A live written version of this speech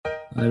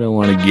I don't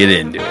want to get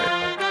into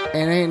it.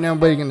 And ain't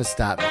nobody gonna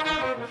stop me.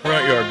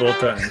 Front yard both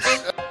times.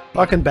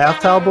 Fucking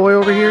bath towel boy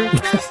over here.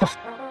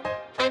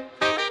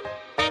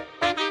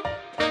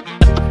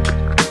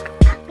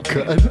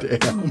 God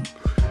damn.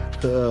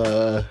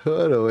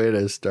 What a way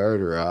to start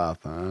her off,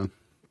 huh?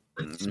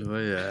 Oh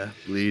yeah,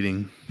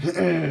 bleeding.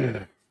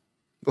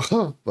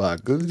 Oh,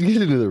 fuck. Let's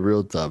get into the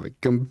real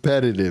topic.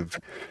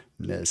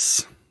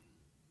 Competitiveness.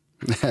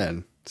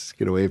 Man, let's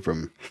get away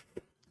from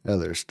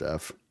other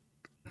stuff.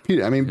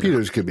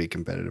 Peters could be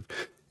competitive.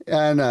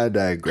 And I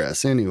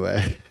digress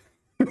anyway.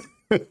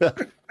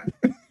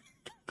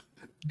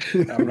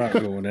 I'm not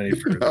going any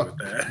further with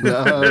that.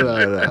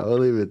 No. We'll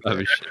leave it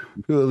there.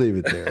 We'll leave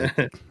it there.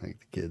 Like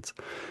the kids.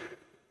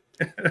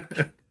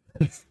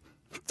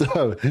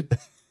 So,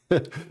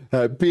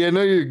 P, I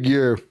know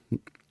you're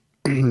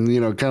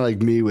kind of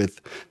like me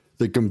with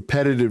the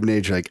competitive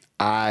nature. Like,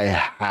 I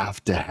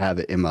have to have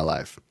it in my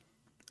life.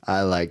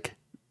 I like,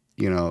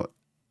 I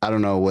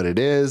don't know what it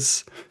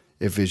is.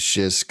 If it's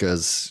just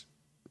because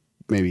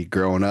maybe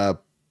growing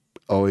up,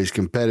 always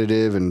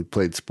competitive and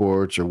played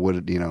sports or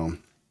what,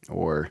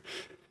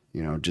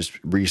 just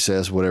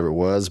recess, whatever it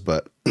was.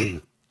 But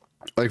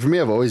like for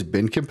me, I've always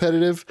been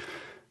competitive.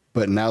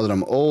 But now that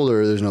I'm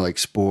older, there's no like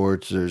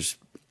sports, there's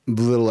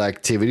little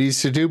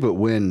activities to do. But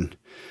when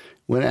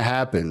it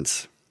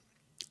happens,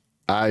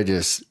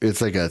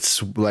 it's like a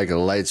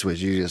light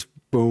switch. You just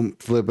boom,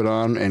 flip it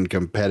on, and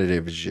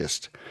competitive is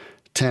just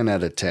 10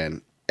 out of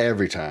 10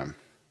 every time.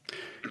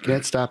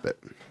 Can't stop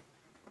it.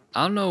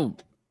 I don't know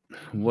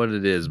what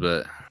it is,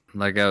 but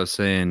like I was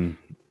saying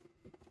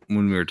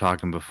when we were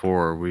talking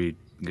before we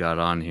got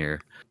on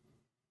here,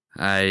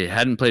 I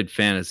hadn't played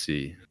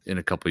fantasy in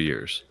a couple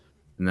years.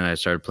 And then I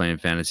started playing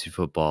fantasy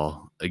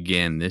football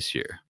again this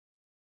year.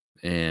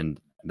 And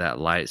that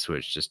light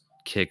switch just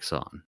kicks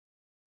on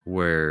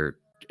where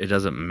it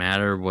doesn't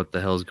matter what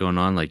the hell's going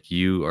on. Like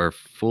you are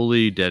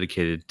fully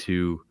dedicated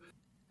to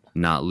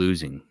not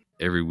losing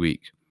every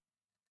week.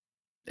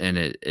 And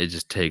it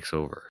just takes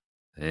over.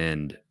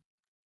 And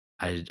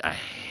I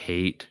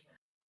hate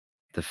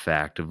the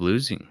fact of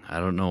losing.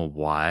 I don't know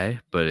why,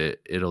 but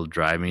it'll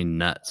drive me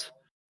nuts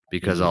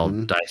because I'll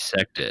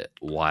dissect it.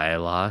 Why I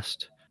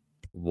lost,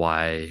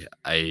 why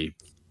I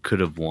could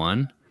have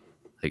won.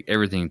 Like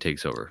everything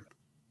takes over.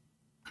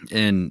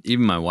 And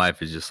even my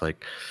wife is just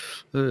like,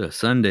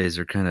 Sundays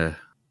are kind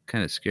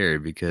of scary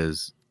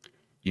because,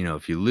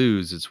 if you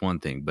lose, it's one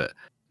thing. But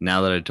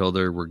now that I told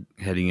her we're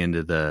heading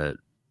into the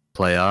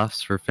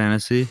playoffs for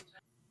fantasy,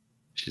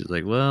 she's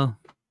like, well,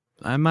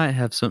 I might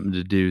have something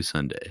to do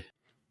Sunday.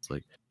 It's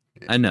like,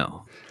 I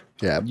know.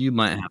 Yeah. You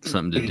might have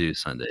something to do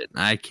Sunday.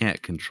 I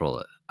can't control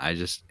it. I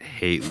just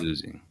hate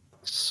losing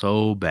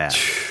so bad.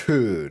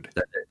 Dude.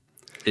 That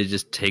it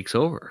just takes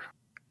over.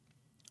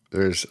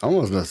 There's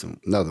almost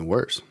nothing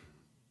worse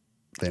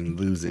than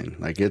losing.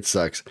 Like, it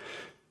sucks.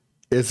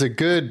 It's a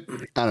good,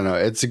 I don't know.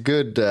 It's a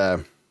good,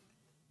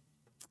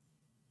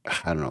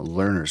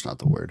 learner's not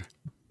the word,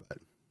 but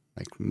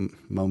like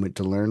moment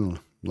to learning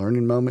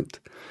moment.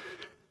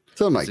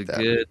 Something like that. It's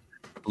a good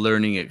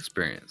learning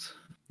experience.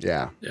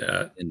 Yeah.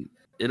 Yeah. And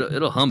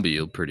it'll humble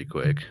you pretty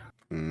quick.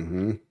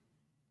 Mm-hmm.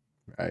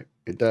 Right.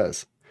 It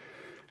does.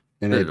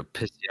 And But it'll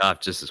piss you off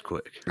just as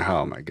quick.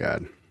 Oh my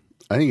God.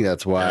 I think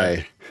that's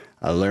why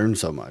I learned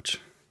so much.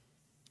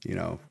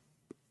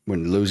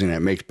 When losing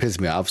it pisses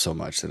me off so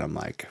much that I'm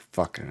like,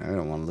 fucking, I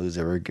don't want to lose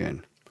ever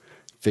again.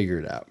 Figure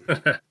it out.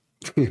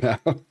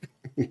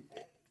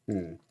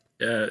 Yeah,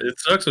 it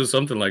sucks with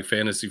something like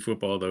fantasy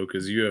football, though,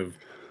 because you have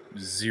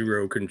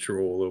zero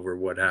control over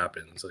what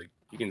happens. Like,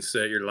 you can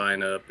set your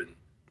lineup and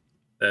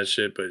that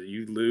shit, but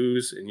you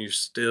lose and you're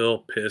still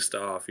pissed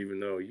off, even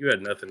though you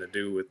had nothing to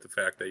do with the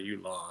fact that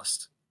you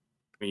lost.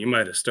 I mean, you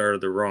might have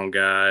started the wrong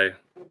guy,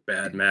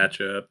 bad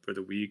matchup for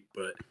the week,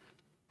 but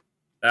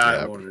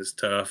that one is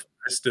tough.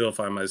 I still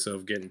find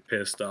myself getting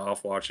pissed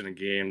off watching a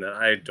game that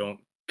I don't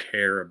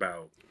care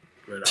about,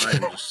 but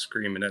I'm just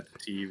screaming at the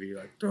TV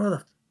like, throw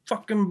the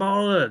fucking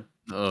ball at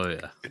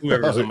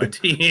whoever's on my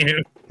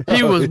team.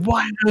 He was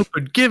wide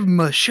open. Give him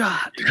a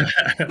shot.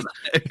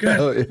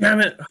 God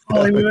damn it,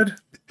 Hollywood.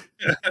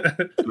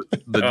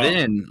 But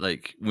then,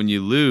 like, when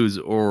you lose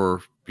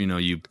or,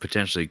 you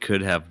potentially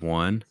could have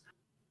won,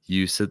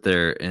 you sit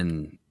there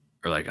and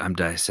are like, I'm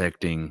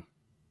dissecting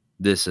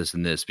this,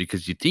 and this,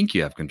 because you think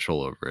you have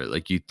control over it.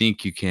 Like, you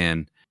think you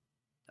can,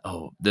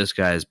 this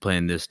guy is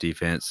playing this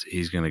defense,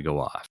 he's going to go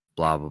off,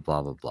 blah, blah,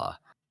 blah, blah, blah.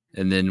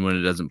 And then when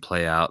it doesn't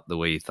play out the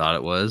way you thought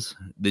it was,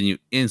 then you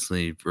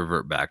instantly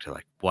revert back to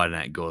like, why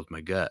didn't I go with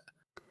my gut?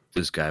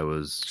 This guy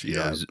was,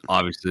 was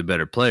obviously a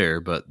better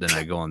player, but then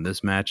I go on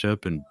this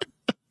matchup and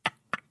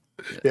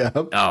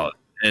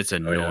it's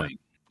annoying.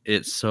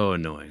 It's so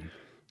annoying.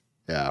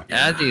 Yeah. And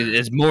I think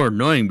it's more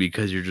annoying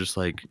because you're just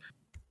like,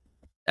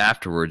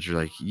 afterwards, you're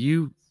like,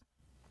 you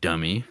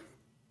dummy,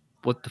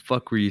 what the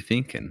fuck were you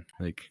thinking?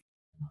 Like,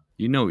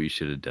 you know what you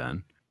should have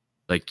done.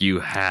 Like, you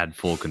had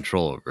full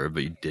control over it,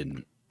 but you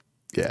didn't.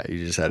 Yeah,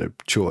 you just had a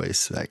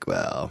choice. Like,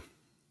 well,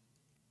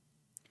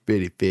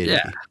 bitty.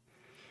 Yeah.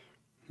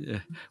 Yeah.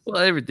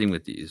 Well, everything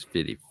with you is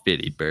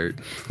 50-50, Bert.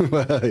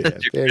 Well, yeah,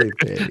 pity,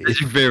 pity.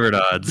 That's your favorite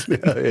odds.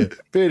 Yeah,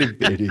 pity,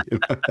 pity.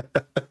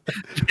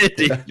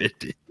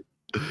 50-50.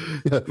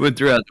 When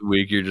throughout the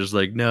week you're just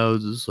like, no,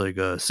 there's like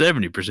a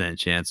 70%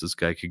 chance this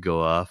guy could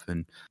go off,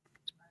 and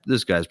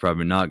this guy's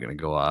probably not going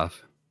to go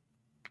off.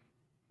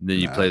 Then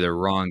you play the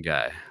wrong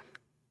guy.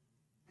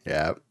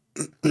 Yeah.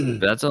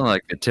 That's only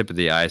like the tip of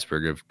the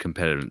iceberg of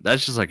competitive.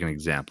 That's just like an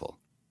example.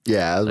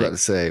 Yeah, I was about to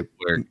say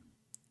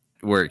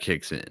where it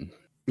kicks in.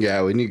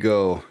 Yeah, when you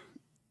go,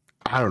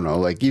 I don't know,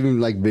 like even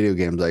like video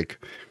games,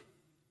 like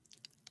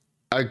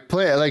I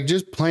play, like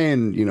just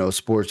playing,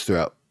 sports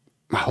throughout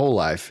my whole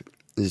life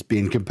is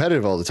being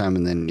competitive all the time.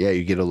 And then,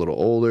 you get a little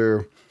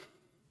older,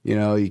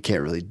 you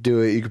can't really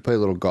do it. You could play a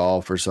little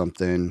golf or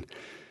something,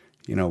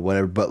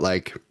 whatever. But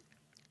like,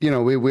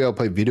 we all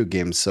play video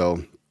games.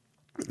 So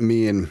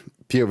me and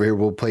P over here,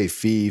 we'll play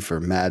FIFA or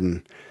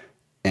Madden.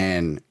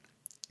 And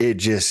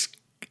it's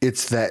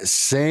that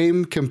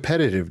same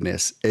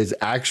competitiveness as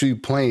actually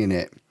playing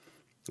it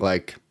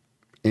like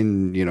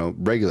in,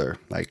 regular,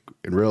 like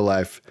in real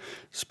life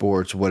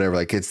sports, whatever.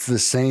 Like it's the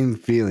same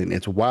feeling.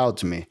 It's wild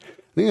to me.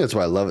 I think that's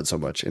why I love it so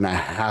much. And I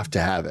have to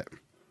have it.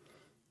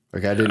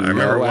 Like I didn't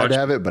know I'd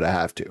have it, but I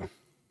have to.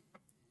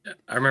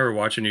 I remember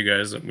watching you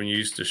guys when you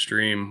used to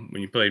stream,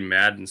 when you played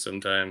Madden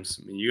sometimes.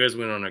 I mean, you guys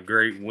went on a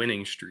great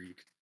winning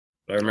streak.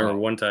 But I remember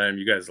one time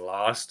you guys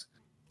lost.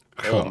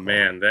 Oh,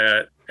 man,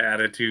 that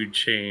attitude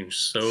changed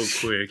so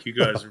quick. You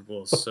guys were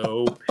both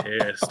so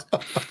pissed.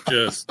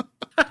 Just,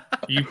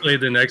 you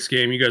played the next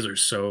game, you guys are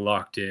so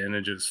locked in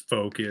and just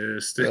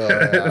focused.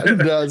 I'm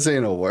not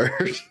saying a word.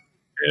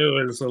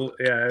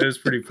 It was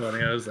pretty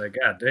funny. I was like,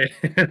 God damn.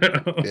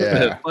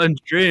 Yeah. Fun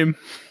dream.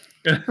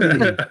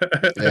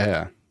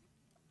 Yeah.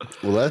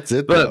 Well, that's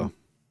it, though.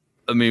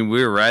 I mean,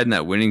 we were riding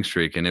that winning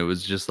streak, and it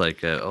was just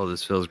like,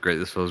 this feels great.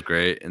 This feels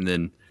great. And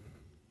then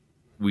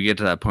we get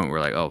to that point where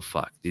we're like, oh,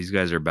 fuck, these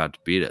guys are about to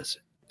beat us.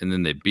 And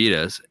then they beat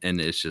us,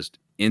 and it's just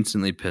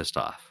instantly pissed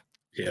off.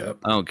 Yeah.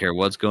 I don't care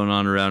what's going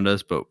on around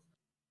us, but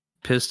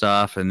pissed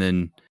off, and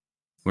then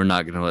we're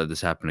not going to let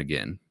this happen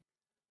again.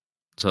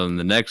 So in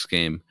the next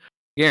game,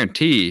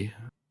 guarantee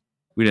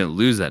we didn't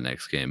lose that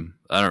next game.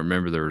 I don't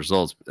remember the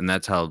results, and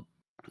that's how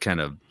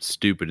kind of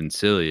stupid and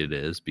silly it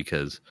is,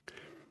 because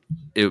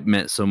it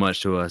meant so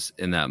much to us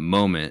in that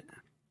moment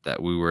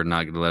that we were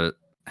not going to let it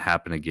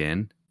happen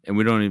again.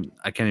 And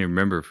I can't even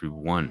remember if we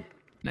won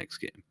next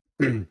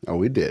game. Oh,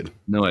 we did.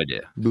 No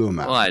idea. Blew them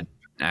out. Well,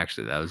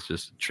 actually, that was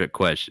just a trick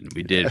question.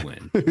 We did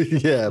win.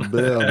 Yeah,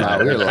 blew them out.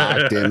 We were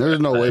locked in.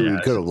 There's no way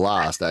we could have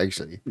lost,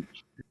 actually.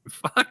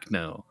 Fuck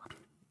no.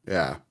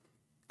 Yeah.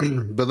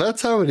 But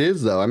that's how it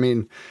is, though. I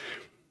mean,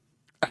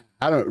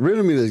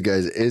 riddle me this,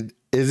 guys.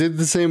 Is it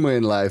the same way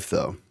in life,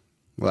 though?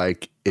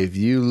 Like, if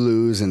you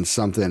lose in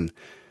something,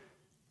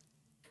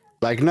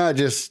 like not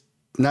just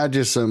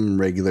some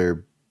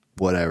regular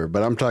whatever,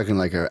 but I'm talking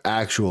like an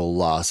actual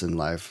loss in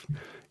life,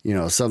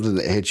 something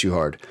that hits you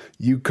hard.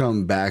 You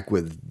come back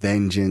with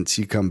vengeance.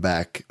 You come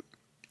back,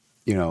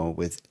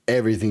 with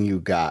everything you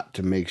got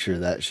to make sure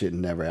that shit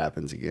never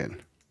happens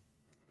again.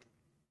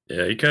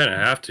 Yeah, you kind of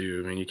have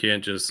to. I mean, you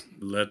can't just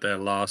let that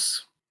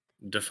loss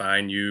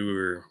define you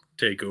or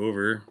take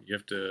over. You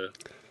have to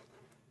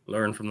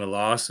learn from the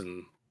loss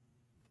and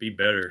be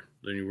better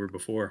than you were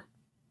before.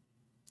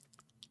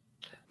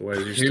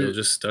 Otherwise, you're still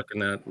just stuck in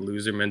that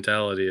loser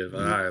mentality of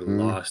I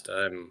lost.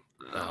 I'm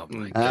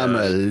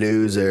a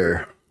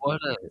loser.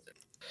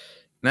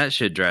 That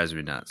shit drives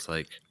me nuts.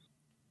 Like,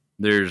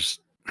 here's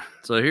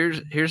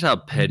how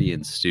petty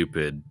and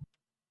stupid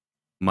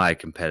my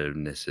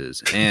competitiveness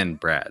is, and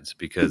Brad's,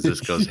 because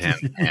this goes hand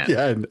in hand.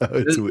 Yeah, I know,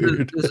 it's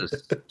weird. This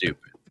is stupid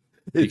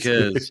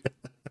because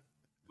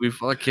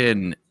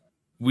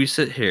we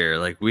sit here,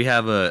 like, we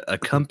have a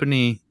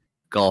company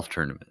golf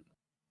tournament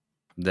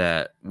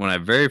that when I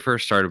very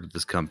first started with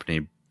this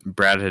company,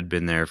 Brad had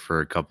been there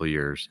for a couple of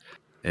years,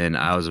 and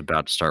I was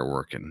about to start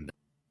working,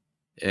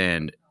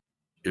 and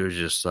it was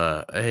just,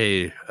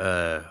 hey,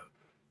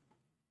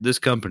 this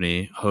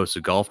company hosts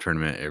a golf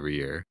tournament every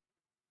year.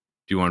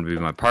 Do you want to be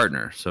my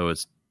partner? So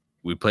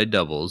we play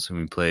doubles and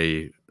we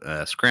play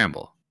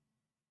scramble.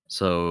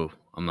 So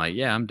I'm like,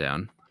 yeah, I'm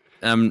down.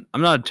 I'm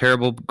not a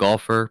terrible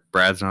golfer.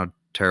 Brad's not a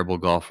terrible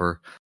golfer,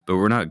 but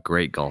we're not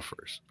great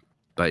golfers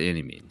by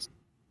any means.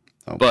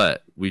 Oh.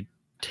 But we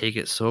take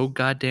it so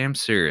goddamn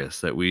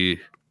serious that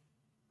we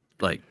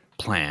like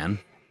plan.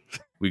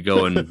 We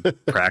go and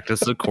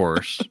practice the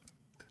course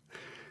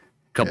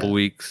a couple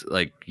weeks,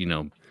 like,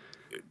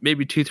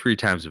 maybe 2-3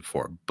 times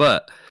before.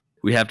 But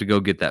we have to go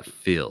get that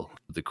feel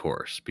of the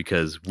course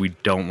because we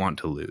don't want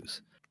to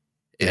lose.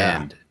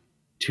 Yeah. And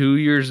 2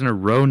 years in a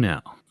row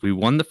now, we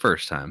won the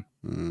first time.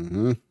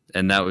 Mm-hmm.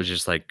 And that was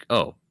just like,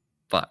 oh,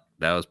 fuck,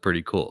 that was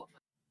pretty cool.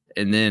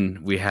 And then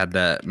we had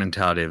that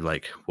mentality of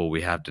like, well,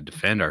 we have to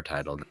defend our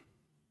title.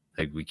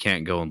 Like, we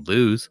can't go and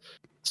lose.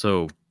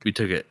 So we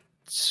took it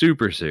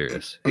super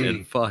serious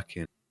and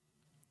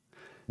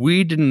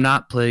we did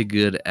not play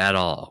good at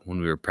all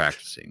when we were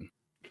practicing.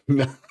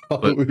 No,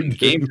 but when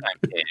game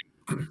time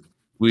came,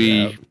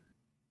 we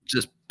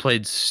just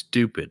played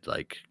stupid.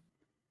 Like,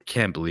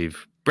 can't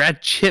believe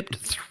Brad chipped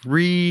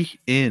 3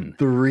 in.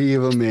 3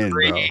 of them in,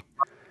 bro.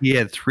 He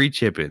had 3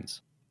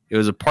 chip-ins. It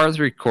was a par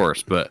 3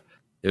 course, but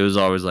it was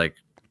always like,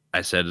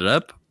 I set it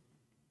up,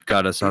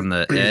 got us on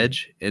the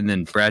edge, and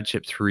then Brad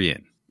chipped 3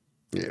 in.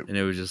 Yeah. And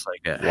it was just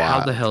like,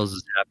 how the hell is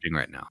this happening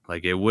right now?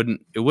 Like, it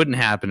wouldn't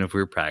happen if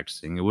we were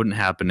practicing. It wouldn't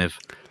happen if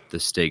the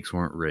stakes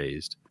weren't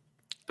raised.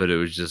 But it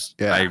was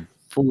just, I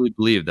fully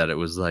believe that it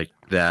was like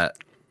that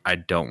I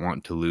don't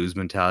want to lose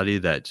mentality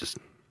that just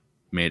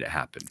made it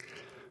happen.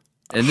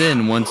 And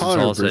then once it's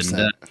all said and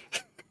done,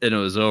 and it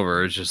was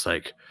over, it's just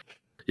like,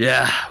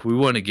 yeah, we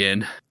won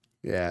again.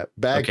 Yeah,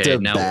 back to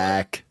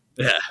back.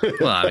 Yeah,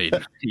 well, I mean,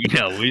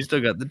 we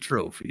still got the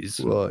trophies.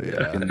 Well,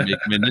 yeah, and make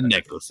them into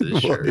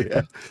necklaces. Sure.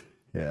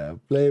 Yeah,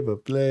 play.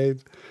 But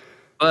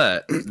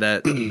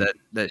that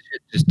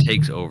shit just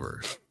takes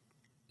over,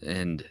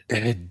 and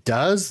it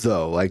does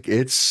though. Like,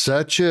 it's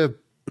such a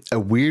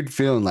weird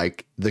feeling,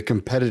 like the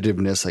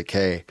competitiveness. Like,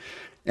 hey,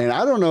 and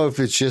I don't know if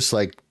it's just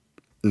like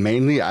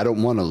mainly I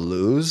don't want to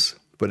lose,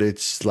 but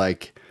it's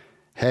like,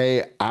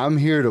 hey, I'm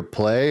here to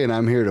play and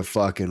I'm here to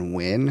fucking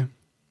win.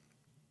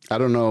 I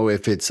don't know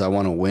if it's I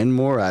want to win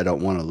more, I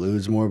don't want to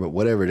lose more, but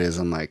whatever it is,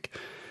 I'm like,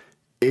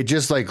 it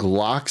just like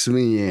locks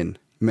me in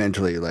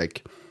mentally,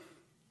 like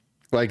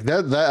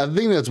that. I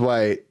think that's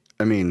why.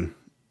 I mean,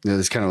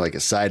 it's kind of like a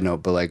side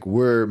note, but like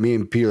me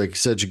and P are like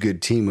such a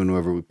good team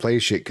whenever we play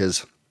shit,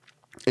 because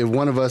if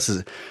one of us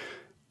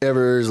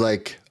is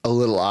like a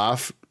little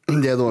off,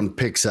 the other one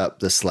picks up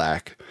the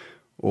slack,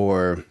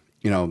 or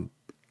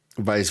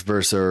vice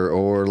versa,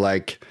 or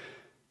like,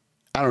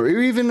 I don't know,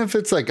 even if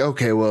it's like,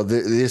 okay, well,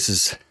 this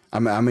is,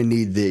 I'm gonna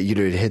need you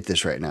to hit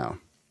this right now.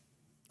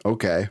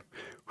 Okay.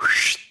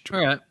 All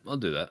right, I'll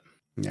do that.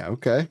 Yeah.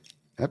 Okay.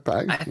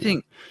 I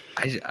think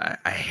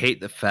I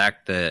hate the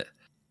fact that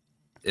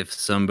if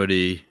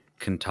somebody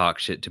can talk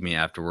shit to me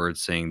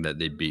afterwards saying that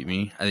they beat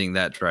me, I think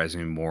that drives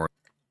me more.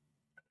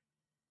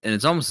 And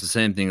it's almost the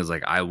same thing as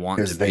like, I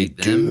want to beat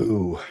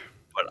them,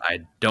 but I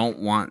don't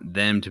want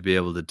them to be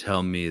able to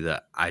tell me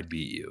that I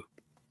beat you.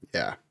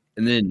 Yeah.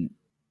 And then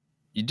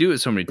you do it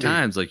so many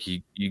times, like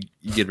you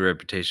get a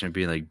reputation of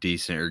being like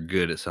decent or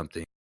good at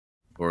something,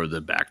 or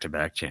the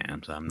back-to-back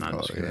champs. I'm not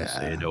just going to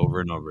say it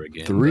over and over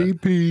again.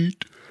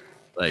 Three-peat.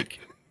 Like,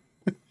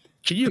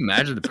 can you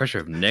imagine the pressure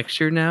of next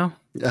year now?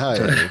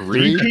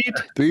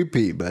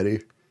 Three-peat,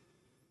 buddy.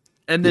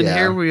 And then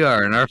here we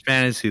are in our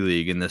fantasy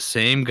league in the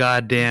same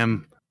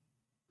goddamn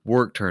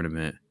work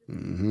tournament,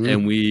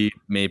 and we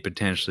may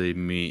potentially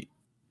meet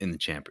in the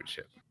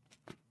championship.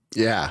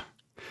 Yeah.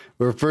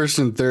 We're first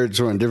and third,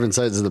 so we're on different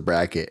sides of the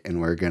bracket,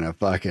 and we're gonna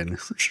fucking.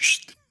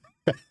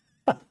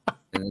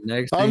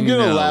 I'm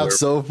gonna laugh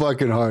so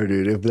fucking hard,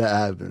 dude, if that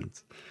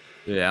happens.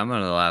 Yeah, I'm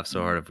gonna laugh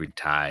so hard if we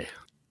tie.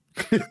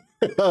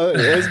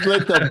 Let's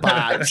split the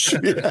pot.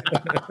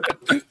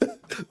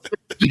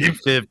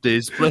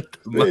 50-50, split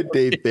the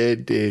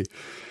 50-50.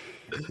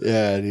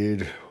 Yeah,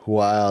 dude,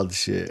 wild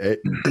shit.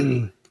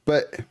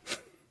 But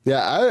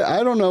yeah,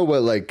 I don't know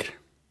what like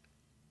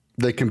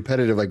the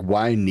competitive, like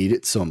why I need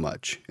it so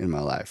much in my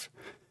life,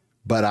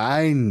 but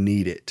I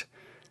need it.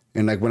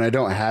 And like when I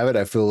don't have it,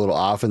 I feel a little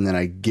off, and then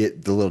I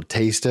get the little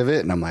taste of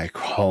it, and I'm like,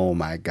 oh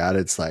my God,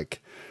 it's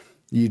like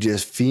you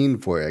just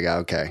fiend for it. I go,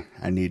 okay,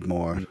 I need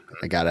more.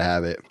 I gotta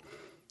have it.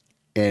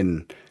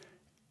 And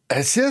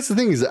see, that's the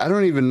thing, is I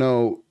don't even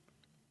know.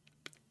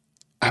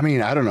 I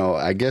mean, I don't know.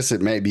 I guess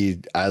it may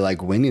be I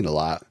like winning a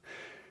lot,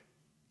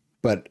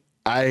 but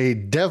I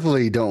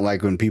definitely don't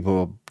like when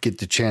people get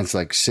the chance to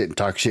like sit and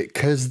talk shit,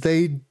 because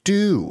they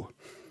do.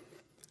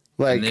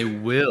 Like, and they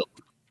will.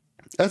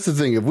 That's the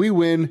thing. If we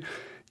win,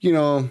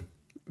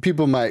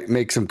 people might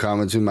make some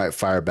comments. We might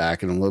fire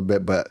back in a little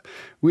bit, but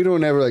we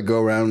don't ever like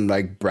go around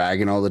like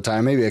bragging all the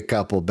time. Maybe a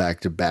couple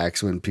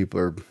back-to-backs when people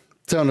are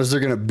telling us they're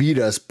going to beat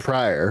us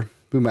prior.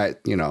 We might,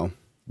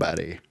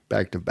 buddy,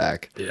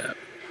 back-to-back. Yeah.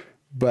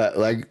 But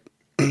like,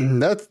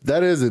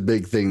 that is a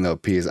big thing though,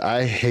 P.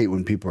 I hate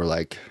when people are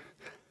like,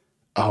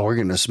 oh, we're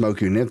going to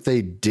smoke you. And if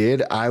they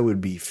did, I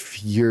would be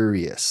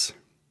furious.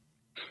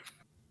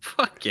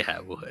 Fuck yeah,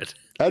 I would.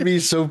 I'd be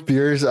so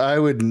furious. I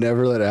would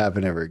never let it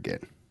happen ever again.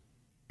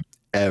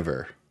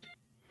 Ever.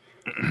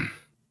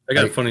 I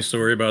got a funny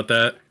story about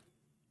that.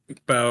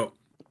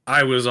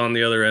 I was on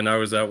the other end. I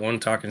was that one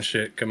talking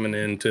shit coming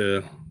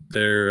into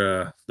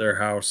their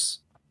house.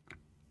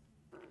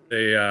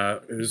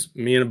 It was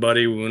me and a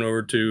buddy. We went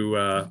over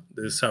to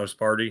this house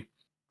party,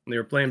 and they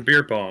were playing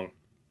beer pong.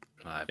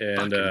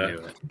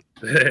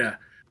 Yeah,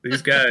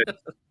 these guys,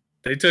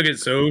 they took it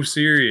so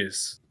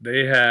serious.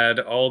 They had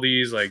all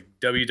these like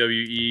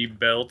WWE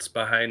belts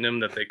behind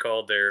them that they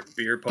called their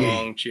beer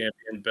pong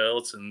champion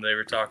belts, and they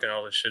were talking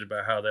all this shit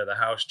about how they're the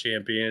house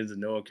champions and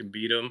no one can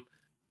beat them.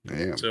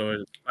 Damn. So it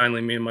was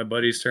finally me and my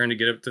buddy's turn to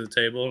get up to the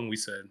table, and we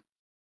said,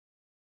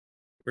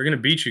 we're going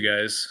to beat you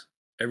guys.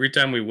 Every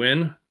time we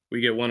win,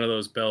 we get one of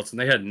those belts. And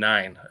they had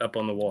 9 up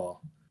on the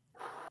wall.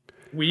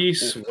 We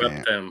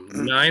swept them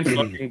 9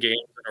 fucking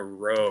games in a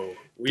row.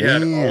 We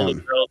had all the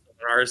belts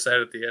on our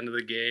side at the end of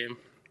the game.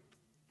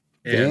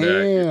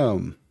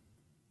 And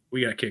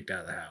we got kicked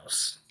out of the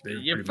house. They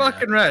were You're pretty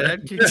fucking mad. right.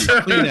 I'd kick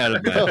you clean out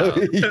of my Oh, house.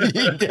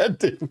 you got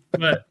to.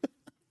 But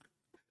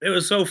it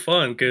was so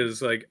fun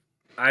because like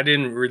I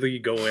didn't really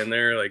go in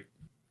there like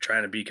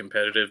trying to be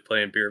competitive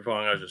playing beer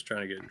pong. I was just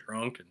trying to get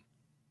drunk,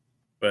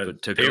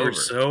 but took they it were over.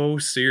 so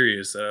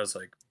serious that I was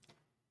like,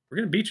 "We're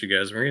gonna beat you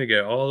guys. We're gonna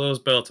get all those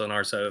belts on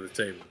our side of the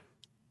table."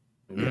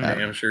 And we Yeah.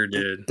 damn sure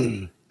did.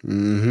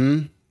 Mm-hmm.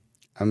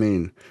 I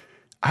mean,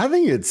 I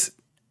think it's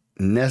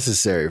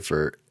necessary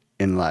for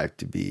in life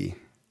to be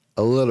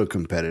a little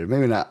competitive.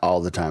 Maybe not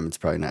all the time. It's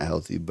probably not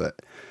healthy,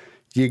 but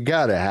you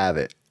gotta have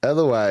it.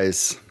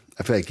 Otherwise,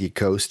 I feel like you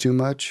coast too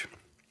much.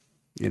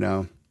 You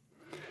know,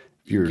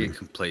 You get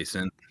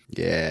complacent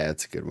yeah,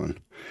 that's a good one.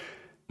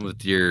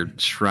 with your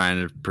shrine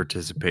of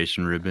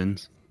participation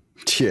ribbons.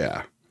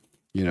 Yeah,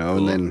 you know, Cool.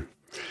 and then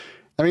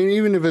I mean,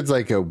 even if it's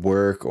like a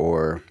work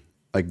or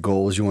like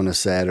goals you want to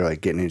set or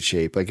like getting in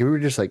shape, like if we're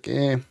just like,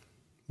 you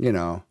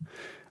know,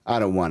 I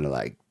don't want to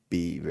like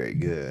be very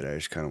good. I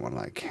just kind of want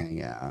to like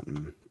hang out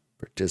and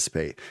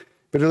participate.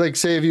 But like,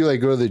 say if you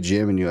like go to the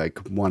gym and you like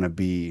want to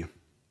be,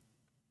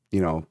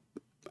 you know,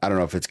 I don't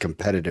know if it's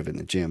competitive in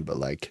the gym, but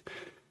like,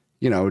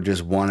 you know,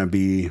 just want to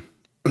be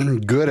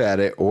good at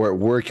it, or at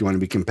work you want to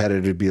be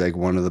competitive to be like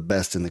one of the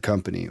best in the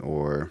company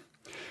or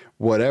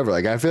whatever.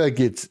 Like I feel like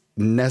it's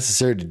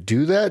necessary to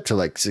do that to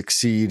like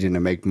succeed and to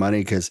make money,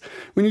 because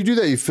when you do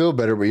that you feel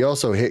better, but you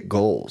also hit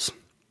goals,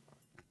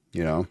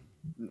 you know.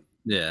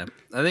 Yeah,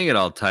 I think it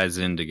all ties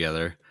in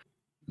together.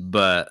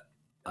 But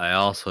I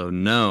also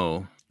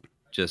know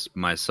just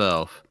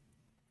myself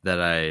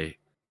that I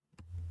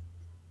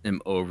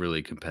am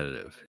overly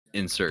competitive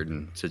in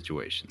certain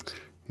situations.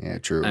 Yeah,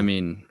 true. I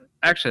mean,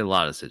 actually, a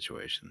lot of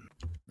situations.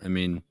 I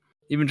mean,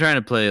 even trying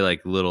to play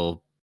like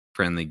little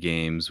friendly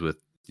games with,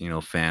 you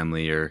know,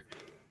 family or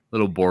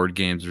little board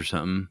games or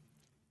something.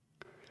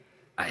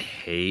 I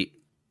hate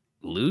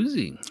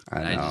losing.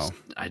 I know.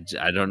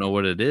 I don't know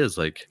what it is.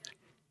 Like,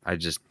 I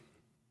just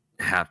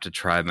have to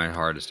try my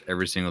hardest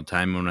every single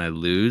time. When I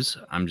lose,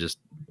 I'm just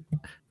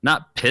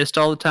not pissed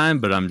all the time,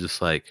 but I'm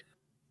just like,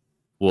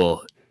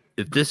 well,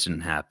 if this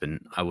didn't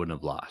happen, I wouldn't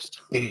have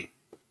lost.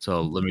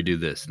 So let me do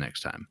this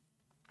next time.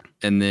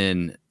 And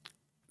then,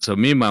 so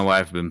me and my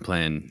wife have been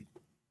playing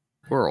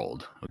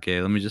World.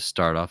 Okay, let me just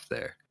start off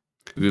there.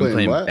 We've been Playing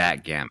playing what?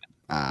 backgammon.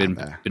 Nah.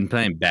 Been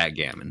playing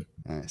backgammon,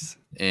 Nice.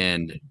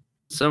 and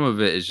some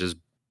of it is just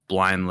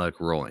blind luck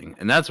rolling,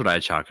 and that's what I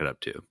chalk it up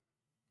to.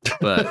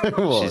 But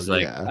Well, she's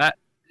like,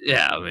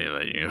 yeah. I mean,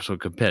 like, you know, so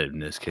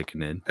competitiveness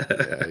kicking in.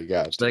 Yeah, you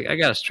got She's like, I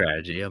got a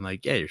strategy. I'm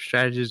like, yeah, your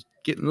strategy is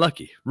getting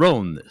lucky,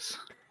 rolling this.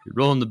 You're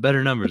rolling the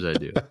better numbers I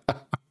do.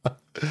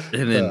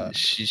 And then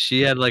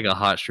she had like a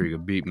hot streak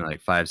of beating me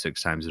like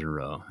 5-6 times in a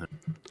row.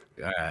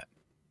 All right.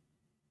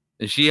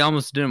 And she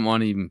almost didn't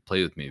want to even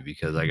play with me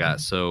because I got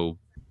so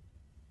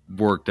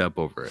worked up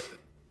over it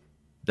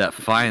that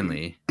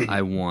finally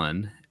I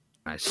won.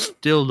 I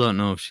still don't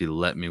know if she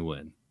let me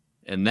win.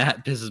 And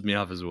that pisses me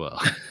off as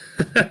well.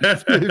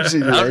 If she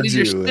I don't led need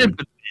your you in.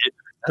 sympathy.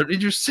 I don't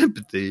need your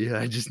sympathy.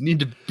 I just need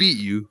to beat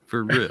you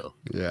for real.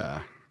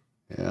 Yeah.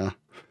 Yeah.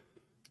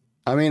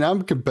 I mean,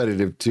 I'm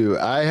competitive too.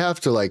 I have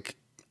to like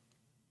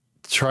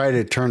try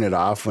to turn it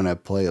off when I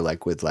play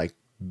like with like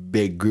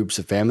big groups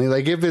of family.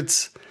 Like if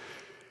it's,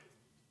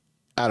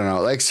 I don't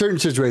know, like certain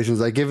situations,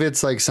 like if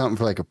it's like something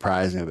for like a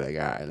prize, I'll be like,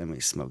 all right, let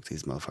me smoke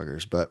these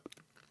motherfuckers. But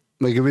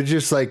like if it's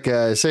just like,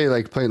 say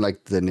like playing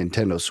like the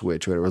Nintendo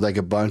Switch, whatever, with like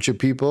a bunch of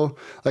people,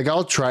 like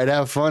I'll try to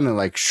have fun and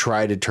like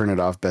try to turn it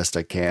off best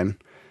I can.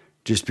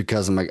 Just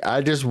because I'm like,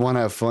 I just want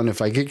to have fun.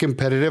 If I get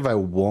competitive, I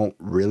won't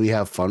really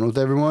have fun with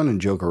everyone and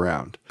joke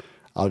around.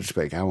 I'll just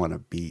be like, I want to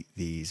beat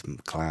these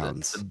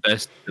clowns.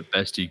 The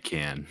best you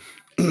can.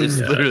 It's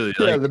literally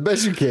Yeah, like, the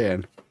best you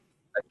can.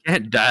 I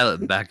can't dial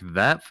it back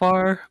that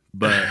far,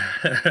 but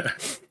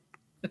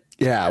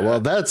Yeah, well,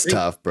 that's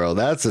tough, bro.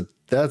 That's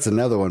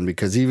another one,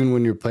 because even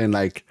when you're playing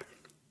like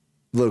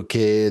little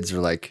kids or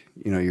like,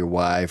 you know, your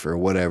wife or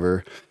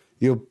whatever,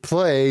 you'll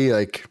play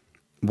like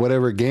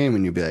whatever game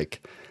and you'll be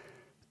like,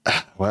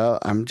 well,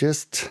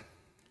 this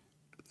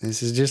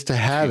is just a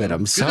habit.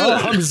 I'm sorry.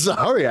 I'm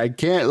sorry. I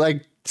can't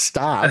like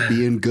stop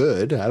being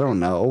good. I don't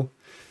know.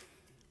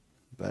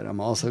 But I'm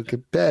also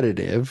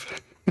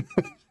competitive.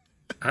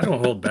 I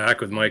don't hold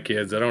back with my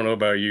kids. I don't know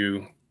about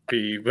you,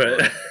 P,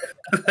 but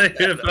like,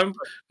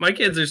 my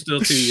kids are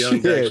still too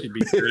young to actually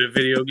be good at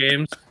video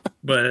games.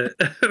 But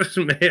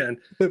man,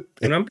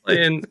 when I'm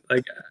playing,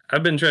 like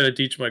I've been trying to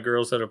teach my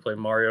girls how to play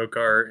Mario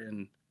Kart,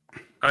 and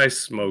I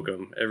smoke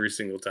them every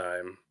single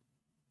time.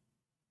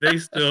 They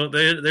still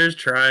they're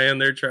trying,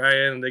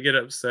 and they get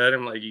upset.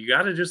 I'm like, you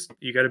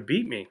gotta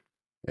beat me.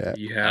 Yeah.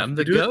 You have I'm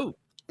to the do it. GOAT.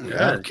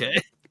 Yeah.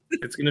 Okay.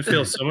 It's gonna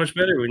feel so much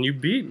better when you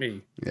beat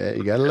me. Yeah,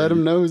 you got to let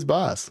them know who's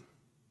boss.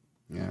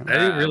 Yeah. I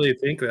didn't really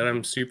think that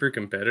I'm super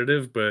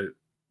competitive, but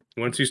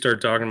once you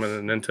start talking about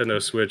the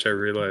Nintendo Switch, I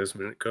realized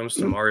when it comes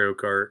to Mario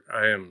Kart,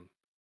 I am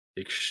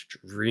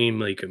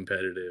extremely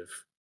competitive.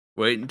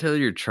 Wait until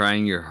you're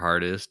trying your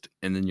hardest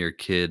and then your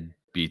kid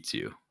beats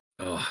you.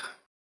 Oh,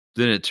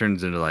 Then it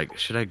turns into like,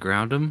 should I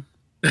ground him?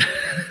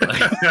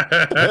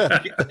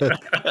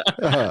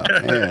 Oh,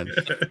 man.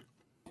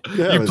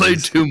 That You was played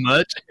just- too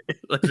much.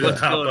 Like, Just what's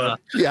hop going up. on?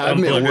 Yeah, I've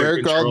been Unplug at your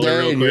work all controller day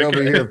real and you're quick.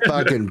 over here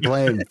fucking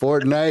playing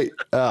Fortnite.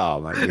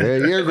 Oh my god,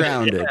 you're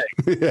grounded.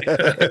 You're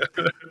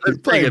Let's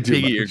take playing a too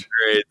peek at your much.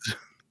 grades.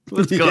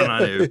 What's going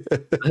on here? Yeah.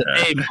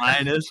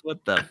 A-.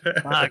 What the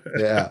fuck?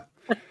 Yeah.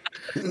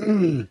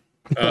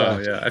 Oh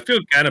yeah, I feel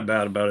kind of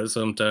bad about it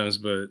sometimes,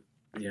 but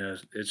yeah,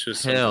 it's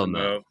just Hell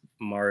something no. about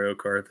Mario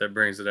Kart that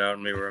brings it out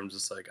in me where I'm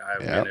just like,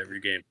 I Yeah. win every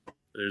game.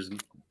 There's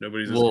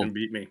nobody's just Well, gonna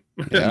beat me.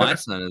 Yeah. My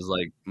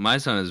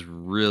son is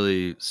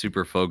really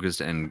super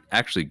focused and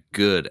actually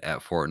good at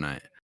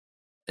Fortnite.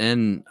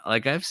 And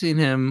like I've seen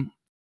him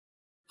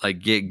like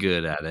get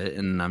good at it,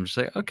 and I'm just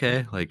like,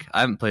 okay, like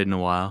I haven't played in a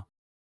while.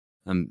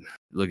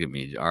 Look at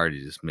me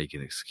already just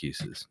making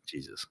excuses.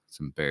 Jesus, it's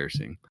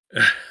embarrassing.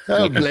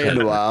 I've played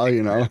in a while,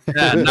 you know.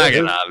 Yeah, knock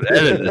it off.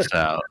 Edit this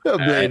out.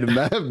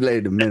 I've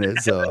played a minute,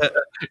 so you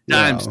know.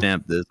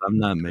 Timestamp this. I'm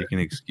not making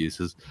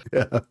excuses.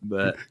 Yeah.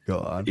 But Go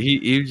on.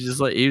 he was just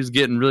like he was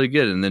getting really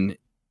good, and then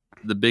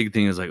the big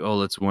thing is like, oh,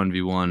 let's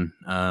 1v1.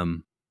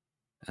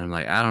 And I'm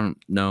like, I don't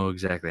know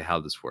exactly how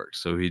this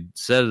works. So he'd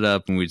set it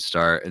up and we'd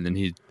start, and then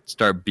he'd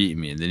start beating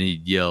me, and then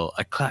he'd yell,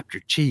 "I clapped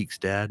your cheeks,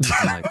 Dad."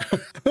 I'm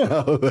like,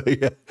 Oh,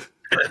 yeah.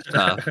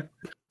 tough.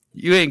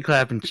 You ain't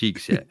clapping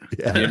cheeks yet.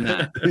 Yeah. You're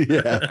not.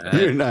 Yeah,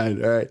 you're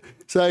not. All right.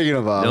 Second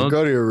of all, Don't-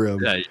 go to your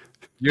room. Yeah,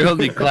 you're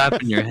only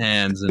clapping your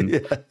hands, and Yeah.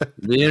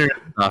 the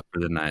internet's off for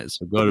the night,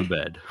 so go to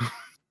bed.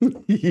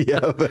 Yeah.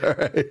 All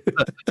right.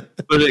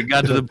 But it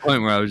got to the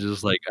point where I was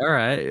just like, all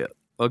right,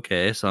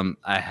 okay. So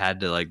I had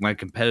to like my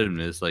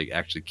competitiveness like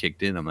actually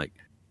kicked in. I'm like,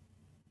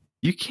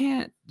 you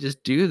can't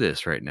just do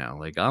this right now.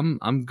 Like I'm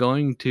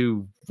going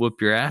to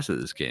whoop your ass at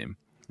this game.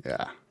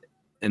 Yeah.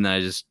 And I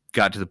just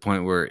got to the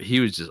point where he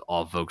was just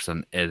all focused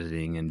on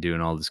editing and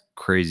doing all this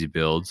crazy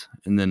builds.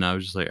 And then I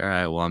was just like, all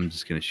right, well, I'm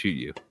just gonna shoot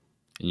you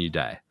and you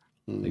die.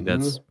 Like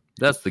that's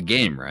the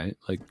game, right?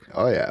 Like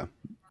Oh yeah.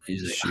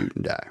 he's like, Shoot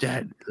and die.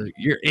 Dad,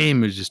 your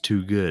aim is just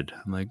too good.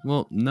 I'm like,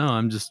 well, no,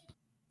 I'm just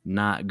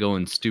not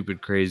going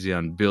stupid crazy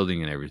on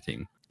building and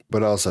everything.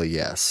 But also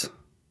yes.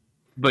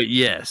 But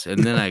yes,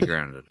 and then I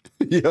grounded.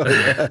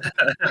 Yeah.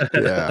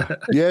 Yeah.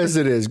 Yes,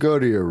 it is. Go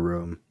to your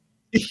room.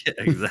 Yeah,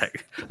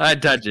 exactly. I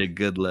taught you a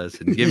good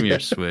lesson. Give me your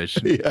Switch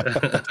Yeah.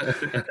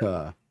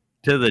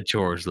 to the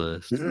chores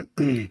list.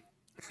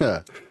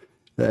 Yeah.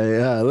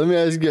 Let me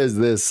ask you guys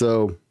this.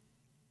 So,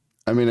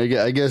 I mean,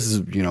 I guess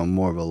it's, you know,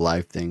 more of a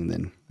life thing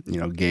than, you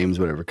know, games,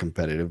 whatever,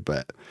 competitive.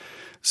 But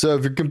so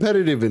if you're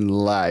competitive in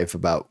life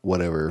about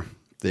whatever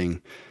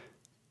thing,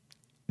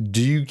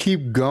 do you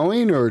keep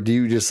going or do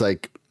you just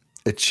like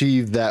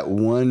achieve that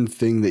one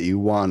thing that you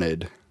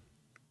wanted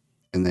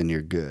and then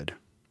you're good?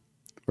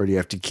 Or do you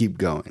have to keep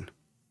going?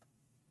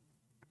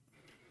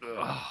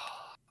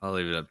 I'll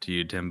leave it up to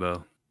you,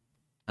 Timbo.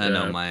 I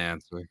know Yeah. my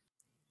answer.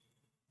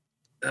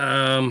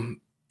 I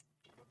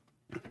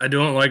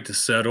don't like to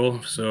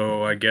settle,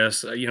 so I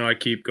guess I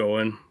keep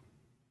going.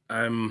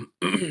 I'm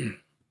I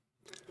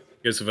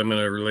guess if I'm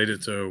gonna relate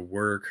it to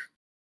work,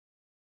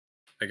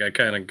 like I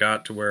kind of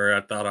got to where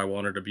I thought I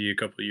wanted to be a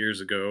couple of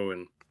years ago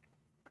and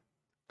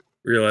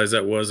realized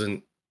that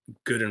wasn't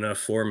good enough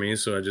for me,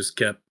 so I just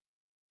kept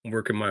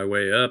working my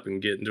way up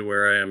and getting to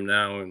where I am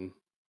now. And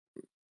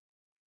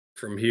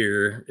from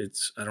here,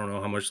 I don't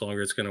know how much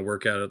longer it's going to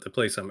work out at the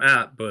place I'm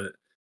at, but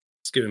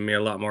it's given me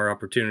a lot more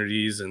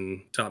opportunities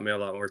and taught me a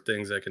lot more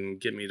things that can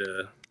get me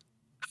to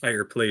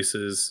higher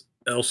places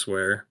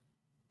elsewhere.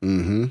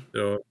 Mm-hmm.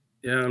 So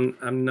yeah,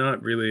 I'm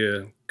not really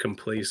a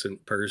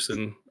complacent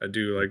person. I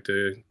do like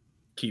to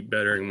keep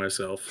bettering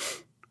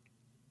myself.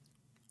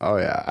 Oh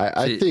yeah,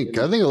 I See- think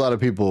a lot of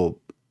people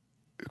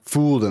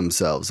fool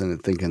themselves into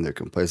thinking they're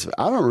complacent.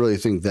 I don't really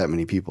think that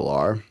many people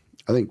are.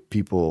 I think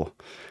people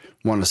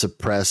want to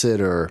suppress it,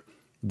 or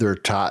they're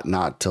taught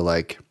not to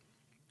like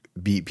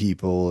beat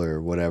people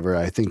or whatever.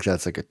 I think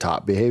that's like a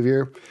taught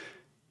behavior.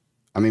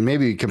 I mean,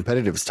 maybe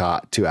competitive's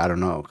taught too. I don't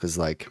know, because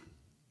like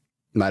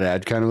my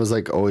dad kind of was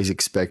like always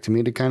expecting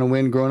me to kind of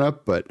win growing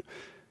up, but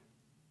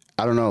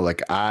I don't know.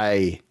 Like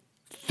I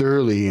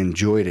thoroughly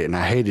enjoyed it and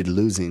I hated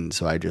losing,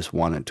 so I just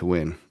wanted to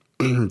win.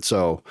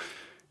 So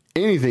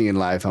anything in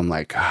life, I'm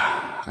like,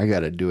 I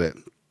got to do it.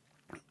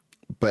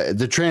 But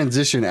the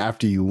transition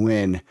after you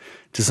win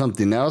to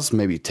something else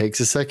maybe takes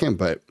a second,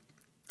 but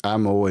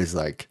I'm always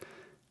like,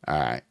 all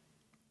right.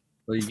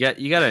 Well, you got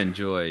to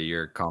enjoy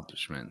your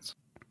accomplishments.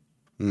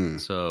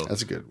 So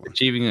That's a good one.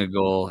 achieving a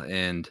goal,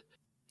 and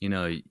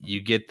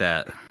you get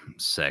that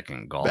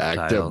second golf Back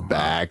title, to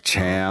back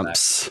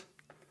champs.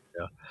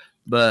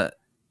 but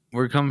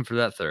we're coming for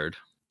that third.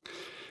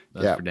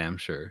 That's Yeah. for damn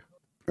sure.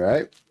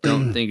 Right?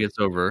 Don't think it's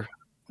over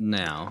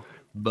now,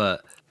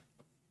 but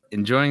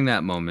enjoying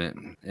that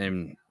moment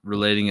and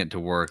relating it to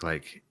work,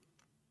 like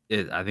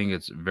I think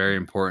it's very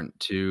important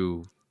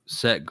to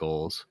set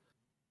goals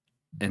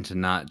and to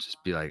not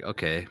just be like,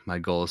 okay, my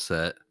goal is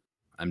set,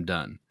 I'm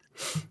done.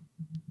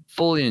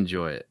 Fully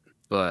enjoy it,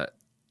 but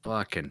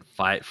fucking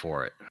fight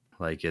for it.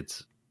 Like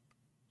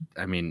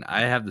I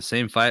have the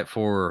same fight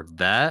for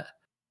that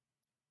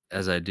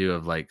as I do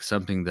of like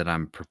something that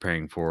I'm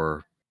preparing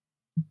for,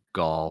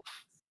 golf,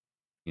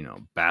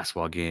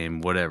 basketball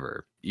game,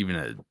 whatever, even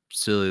a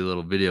silly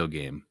little video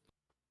game.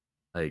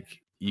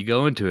 Like you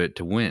go into it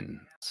to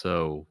win.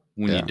 So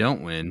when you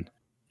don't win,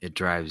 it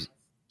drives,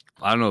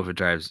 I don't know if it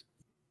drives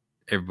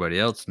everybody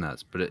else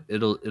nuts, but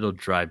it'll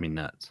drive me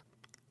nuts.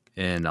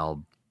 And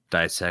I'll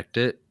dissect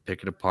it,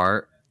 pick it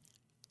apart,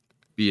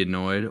 be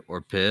annoyed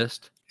or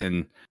pissed.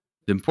 And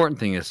the important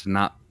thing is to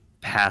not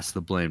pass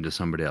the blame to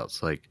somebody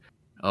else. Like,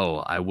 oh,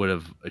 I would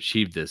have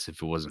achieved this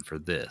if it wasn't for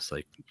this.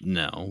 Like,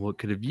 no, what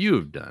could have you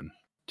have done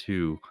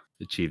to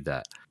achieve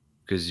that?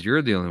 Because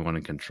you're the only one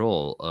in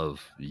control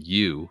of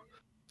you.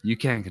 You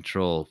can't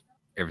control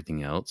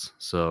everything else.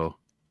 So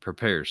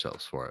prepare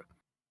yourselves for it.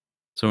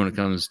 So when it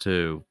comes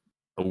to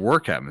a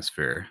work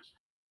atmosphere,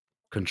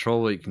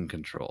 control what you can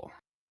control.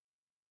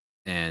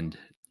 And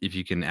if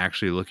you can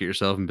actually look at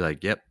yourself and be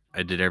like, yep,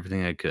 I did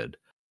everything I could.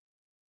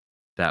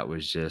 That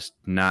was just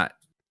not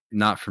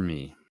for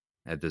me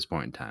at this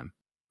point in time.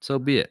 So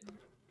be it.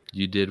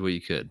 You did what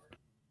you could.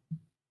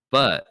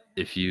 But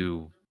if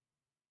you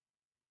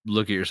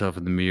look at yourself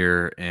in the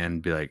mirror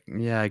and be like,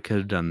 yeah, I could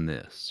have done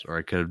this or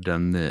I could have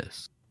done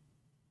this,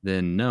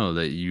 then know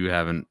that you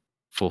haven't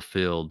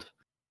fulfilled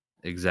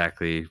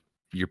exactly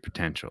your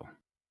potential.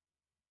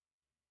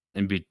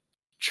 And be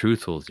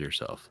truthful with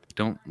yourself.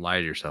 Don't lie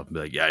to yourself and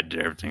be like, yeah, I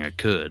did everything I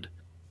could.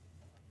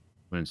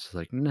 When it's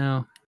like,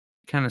 no,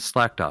 you kind of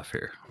slacked off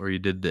here, or you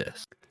did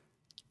this.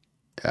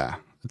 Yeah,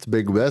 that's a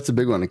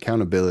big one.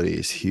 Accountability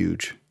is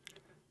huge.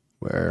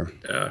 Where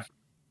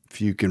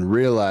if you can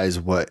realize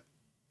what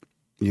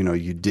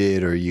you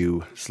did, or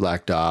you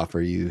slacked off,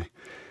 or you,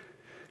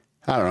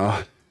 I don't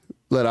know,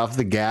 let off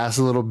the gas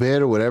a little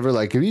bit or whatever.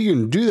 Like if you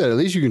can do that, at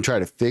least you can try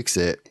to fix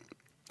it.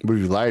 But if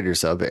you lie to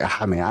yourself,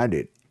 like, I mean, I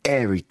did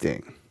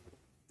everything.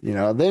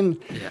 Then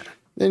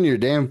you're a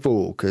damn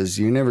fool, because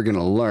you're never going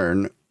to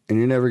learn, and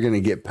you're never going to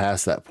get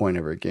past that point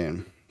ever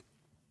again.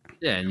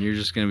 Yeah, and you're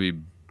just going to be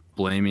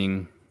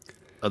blaming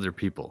other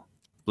people,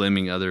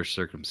 blaming other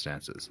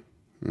circumstances.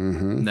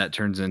 Mm-hmm. And that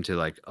turns into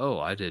like, oh,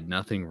 I did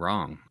nothing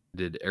wrong. I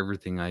did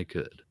everything I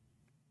could.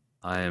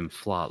 I am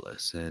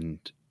flawless, and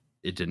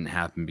it didn't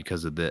happen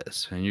because of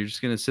this. And you're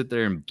just going to sit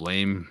there and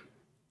blame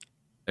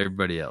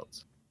everybody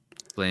else,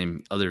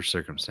 blame other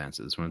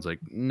circumstances, when it's like,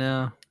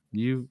 no,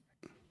 you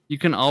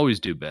can always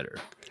do better.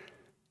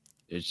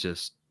 It's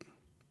just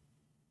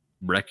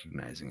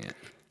recognizing it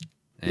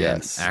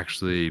and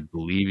actually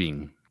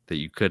believing that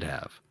you could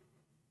have.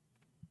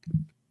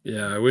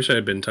 Yeah, I wish I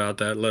had been taught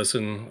that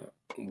lesson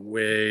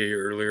way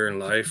earlier in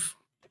life.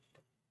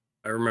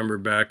 I remember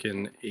back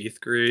in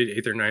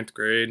 8th or 9th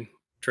grade,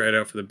 tried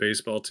out for the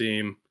baseball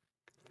team.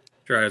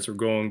 Tryouts were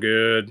going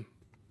good.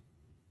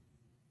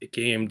 It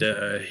came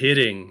to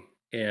hitting,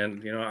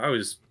 and I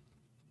was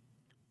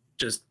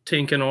just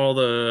tinking all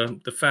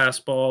the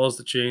fastballs,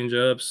 the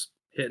changeups,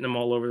 hitting them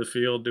all over the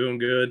field, doing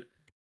good.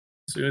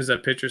 As soon as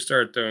that pitcher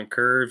started throwing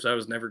curves, I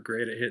was never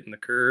great at hitting the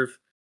curve.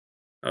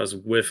 I was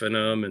whiffing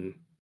them, and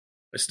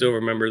I still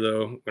remember,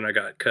 though, when I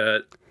got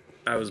cut,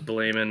 I was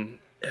blaming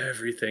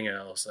everything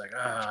else. Like,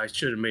 I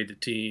should have made the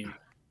team.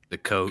 The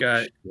coach.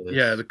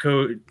 The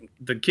coach,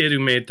 the kid who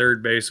made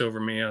third base over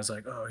me, I was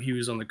like, oh, he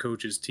was on the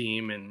coach's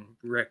team in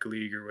rec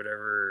league or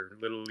whatever, or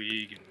little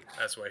league, and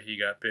that's why he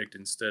got picked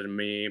instead of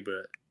me.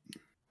 But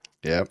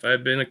yeah,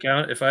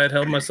 if I had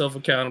held myself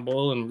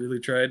accountable and really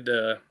tried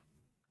to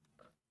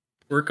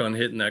work on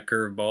hitting that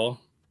curveball,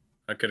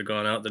 I could have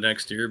gone out the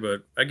next year.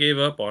 But I gave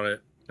up on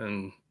it,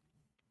 and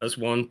that's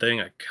one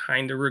thing I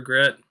kind of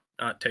regret.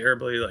 Not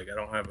terribly, like I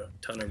don't have a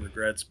ton of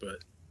regrets, but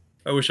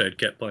I wish I'd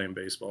kept playing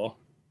baseball.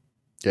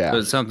 Yeah, but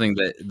it's something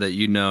that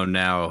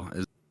now as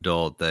an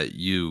adult that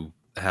you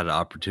had an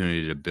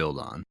opportunity to build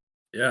on.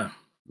 Yeah,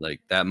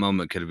 like that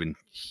moment could have been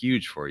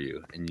huge for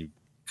you, and you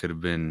could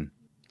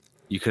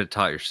have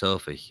taught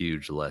yourself a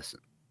huge lesson.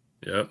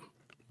 Yep.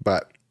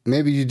 But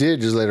maybe you did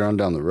just later on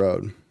down the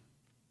road.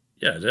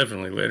 Yeah,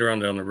 definitely later on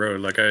down the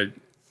road. Like I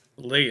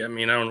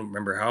don't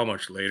remember how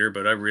much later,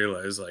 but I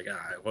realized like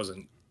it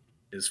wasn't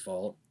his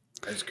fault.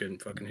 I just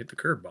couldn't fucking hit the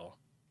curveball.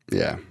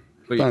 Yeah.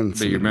 But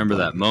you remember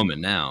that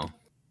moment now.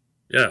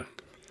 Yeah.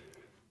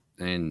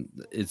 And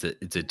it's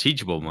a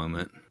teachable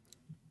moment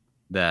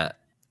that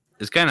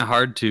is kind of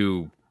hard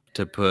to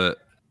put,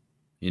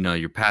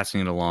 you're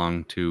passing it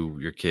along to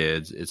your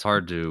kids. It's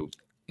hard to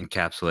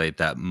encapsulate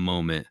that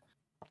moment,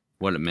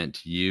 what it meant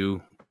to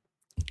you,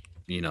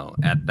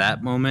 at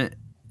that moment.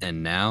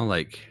 And now,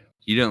 like,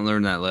 you didn't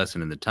learn that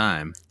lesson in the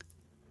time,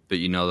 but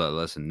you know that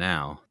lesson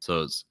now.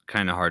 So it's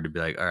kind of hard to be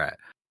like, all right,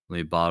 let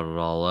me bottle it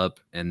all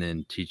up and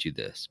then teach you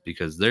this,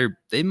 because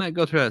they might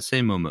go through that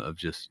same moment of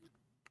just,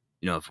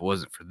 if it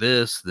wasn't for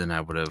this, then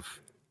I would have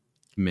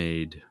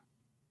made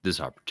this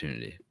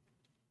opportunity.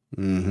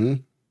 Mm-hmm.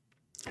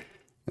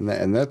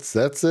 And that's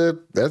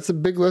a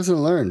big lesson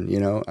to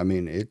learn. I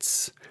mean,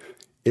 it's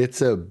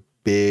a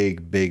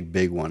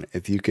big one.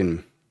 If you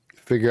can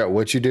figure out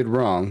what you did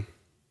wrong,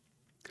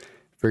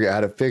 figure out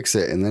how to fix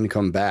it, and then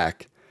come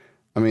back.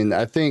 I mean,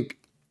 I think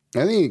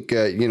Timbo,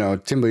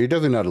 you're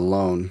definitely not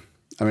alone.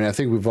 I mean, I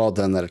think we've all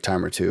done that a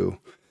time or two,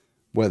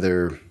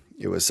 whether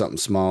it was something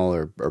small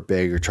or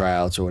big or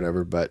tryouts or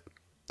whatever. But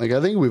like,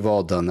 I think we've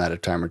all done that a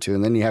time or two.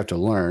 And then you have to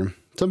learn.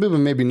 Some people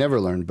maybe never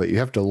learn, but you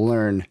have to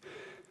learn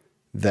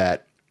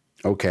that,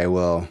 okay,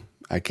 well,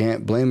 I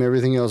can't blame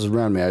everything else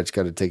around me. I just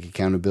got to take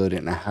accountability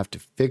and I have to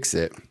fix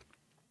it.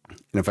 And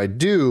if I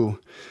do,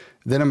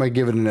 then I'm going to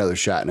give it another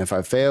shot. And if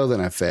I fail,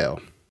 then I fail.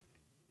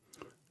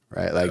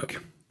 Right? Like,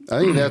 I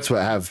think that's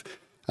what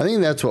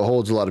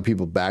holds a lot of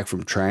people back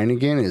from trying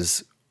again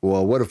is,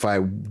 well, what if I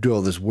do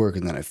all this work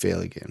and then I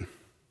fail again?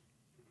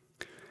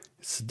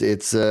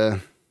 It's a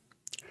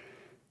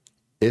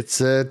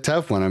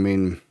tough one. I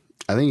mean,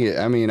 I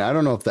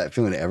don't know if that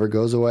feeling ever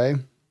goes away,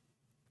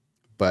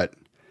 but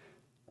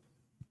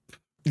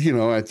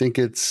I think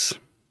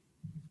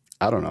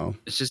I don't know.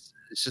 It's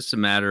just a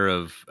matter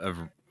of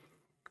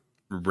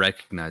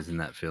recognizing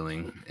that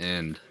feeling.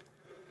 And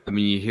I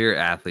mean, you hear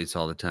athletes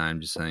all the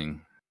time just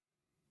saying,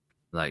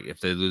 like,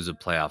 if they lose a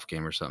playoff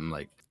game or something,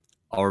 like,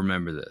 I'll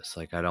remember this.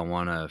 Like, I don't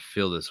want to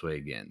feel this way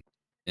again.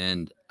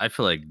 And I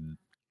feel like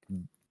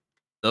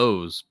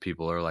those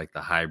people are like the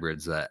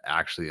hybrids that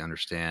actually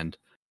understand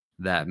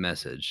that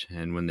message.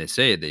 And when they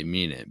say it, they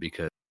mean it,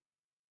 because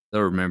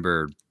they'll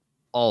remember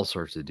all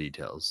sorts of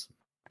details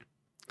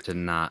to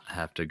not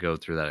have to go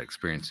through that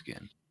experience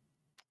again.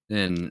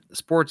 And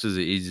sports is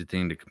an easy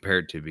thing to compare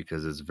it to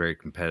because it's very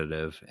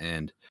competitive,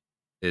 and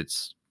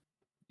it's,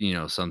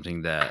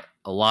 something that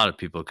a lot of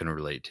people can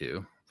relate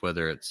to,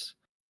 whether it's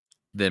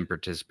them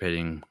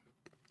participating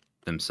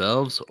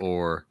themselves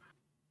or,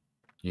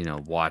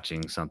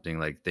 watching something.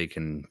 Like, they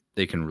can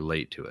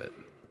relate to it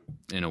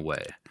in a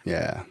way.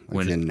 Yeah.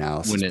 Like the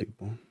analysis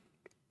people.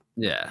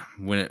 Yeah.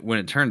 When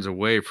it turns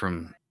away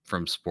from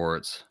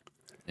sports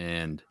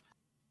and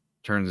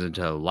turns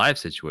into life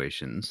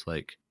situations,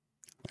 like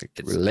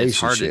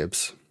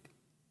relationships.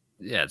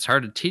 It's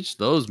hard to teach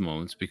those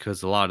moments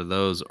because a lot of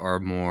those are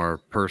more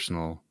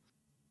personal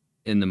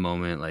in the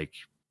moment. Like,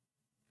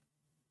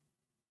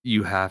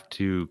 you have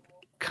to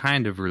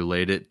kind of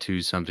relate it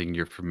to something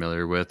you're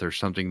familiar with or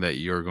something that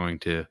you're going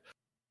to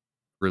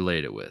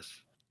relate it with.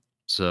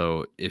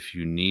 So if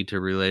you need to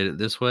relate it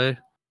this way,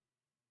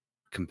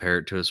 compare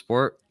it to a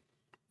sport,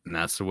 and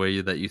that's the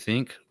way that you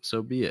think,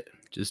 so be it.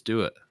 Just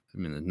do it. I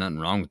mean, there's nothing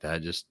wrong with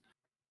that. Just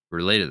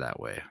relate it that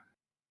way.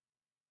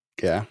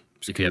 Yeah.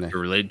 If you have to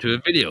relate it to a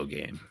video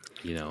game,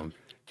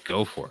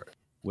 go for it.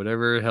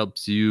 Whatever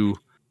helps you,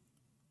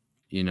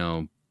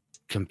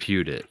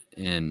 compute it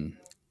and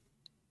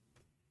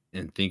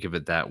think of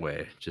it that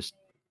way. Just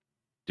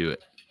do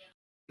it.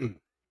 Do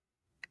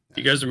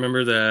you guys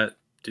remember that?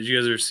 Did you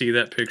guys ever see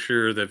that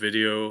picture or that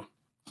video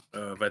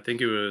of, I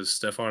think it was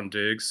Stephon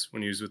Diggs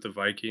when he was with the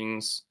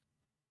Vikings?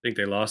 I think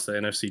they lost the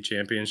NFC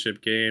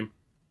Championship game.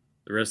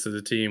 The rest of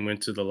the team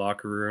went to the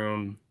locker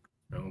room,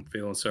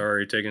 feeling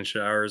sorry, taking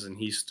showers, and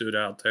he stood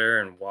out there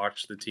and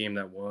watched the team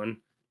that won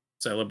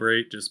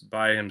celebrate just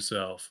by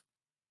himself.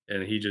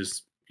 And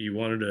he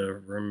wanted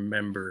to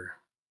remember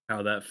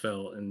how that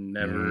felt and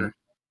never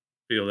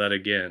feel that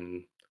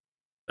again.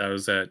 That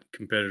was that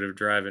competitive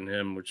drive in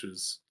him, which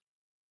was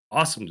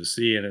awesome to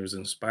see, and it was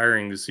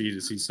inspiring to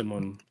see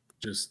someone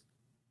just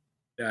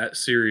that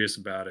serious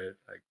about it.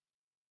 Like,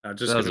 not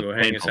just gonna go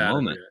hang his hat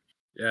on it.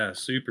 Yeah,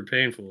 super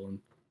painful, and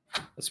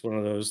that's one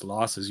of those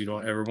losses you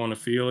don't ever want to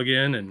feel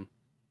again. And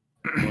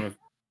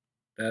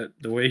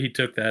the way he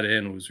took that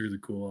in was really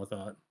cool, I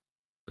thought.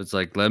 It's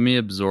like, let me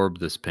absorb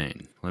this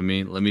pain. Let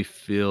me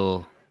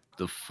feel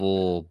the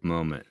full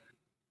moment.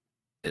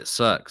 It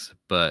sucks,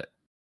 but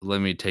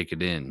let me take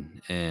it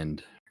in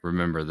and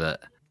remember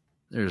that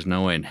there's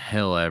no way in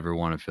hell I ever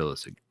want to feel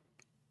this again.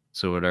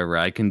 So whatever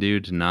I can do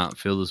to not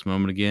feel this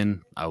moment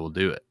again, I will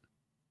do it.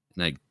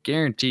 And I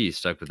guarantee you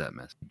stuck with that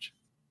message.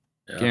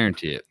 Yeah.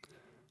 Guarantee it.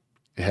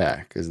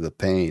 Yeah, because the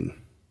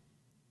pain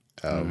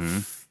of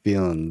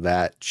feeling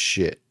that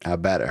shit, how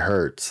bad it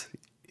hurts.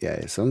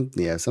 Yeah, some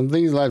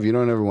things in life you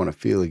don't ever want to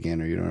feel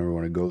again, or you don't ever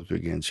want to go through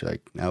again. So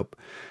like, nope,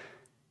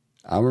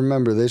 I'll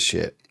remember this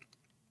shit,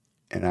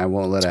 and I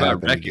won't let it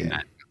happen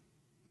again.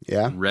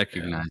 Yeah,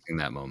 recognizing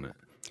that moment,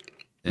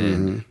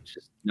 and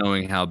just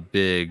knowing how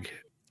big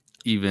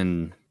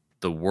even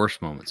the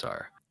worst moments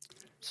are,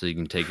 so you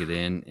can take it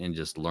in and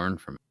just learn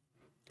from it.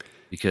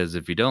 Because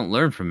if you don't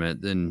learn from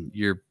it, then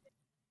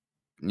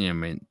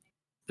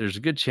there's a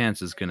good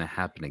chance it's going to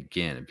happen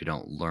again if you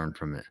don't learn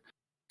from it.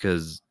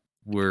 Because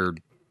we're,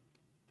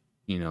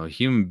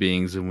 human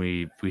beings, and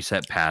we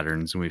set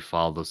patterns and we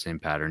follow those same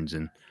patterns.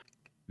 And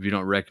if you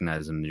don't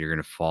recognize them, you're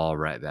going to fall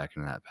right back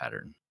into that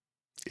pattern.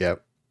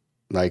 Yep.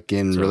 Like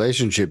in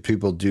relationship,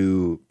 people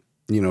do,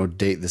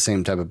 date the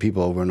same type of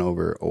people over and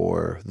over,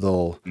 or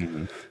they'll,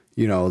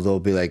 they'll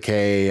be like,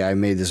 hey, I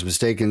made this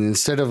mistake. And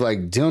instead of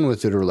like dealing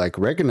with it or like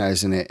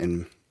recognizing it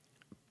and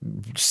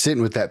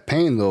sitting with that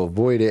pain, they'll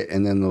avoid it.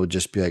 And then they'll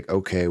just be like,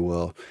 okay,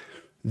 well,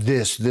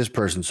 this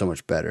person's so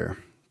much better.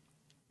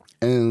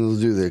 And then they'll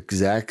do the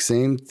exact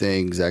same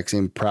thing, exact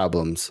same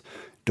problems,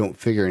 don't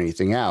figure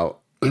anything out.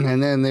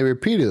 And then they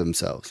repeat it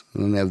themselves.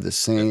 And then they have the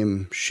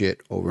same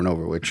shit over and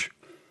over, which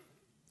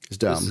It's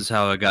dumb. This is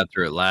how I got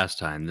through it last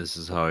time. This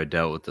is how I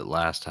dealt with it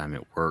last time.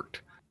 It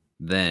worked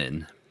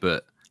then,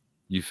 but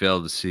you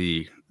failed to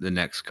see the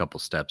next couple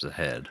steps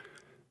ahead,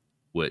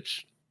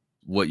 which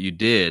what you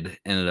did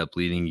ended up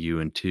leading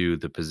you into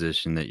the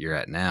position that you're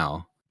at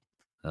now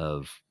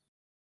of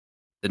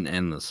an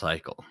endless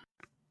cycle,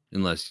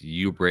 unless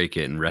you break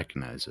it and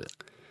recognize it.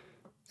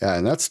 Yeah,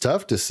 and that's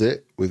tough to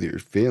sit with your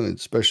feelings,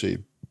 especially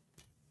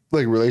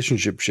like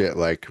relationship shit.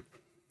 Like,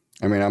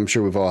 I mean, I'm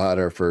sure we've all had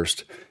our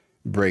first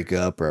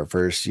breakup or our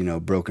first,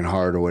 broken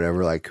heart or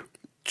whatever. Like,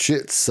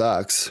 shit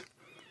sucks.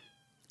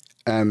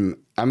 I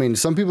mean,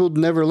 some people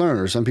never learn,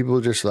 or some people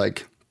just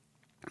like,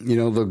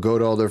 they'll go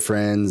to all their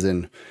friends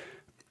and,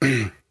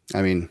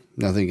 I mean,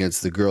 nothing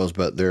against the girls,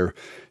 but they're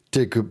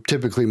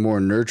typically more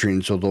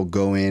nurturing. So they'll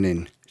go in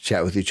and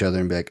chat with each other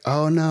and be like,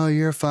 oh no,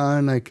 you're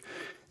fine. Like,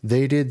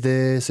 they did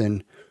this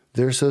and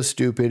they're so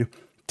stupid.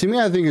 To me,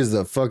 I think is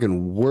the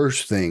fucking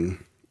worst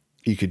thing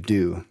you could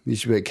do. You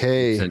should be like,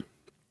 hey,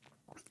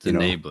 it's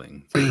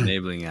enabling. It's an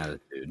enabling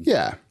attitude.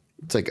 Yeah.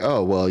 It's like,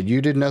 oh, well,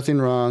 you did nothing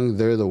wrong.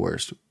 They're the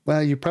worst.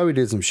 Well, you probably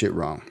did some shit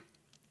wrong.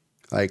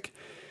 Like,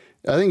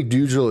 I think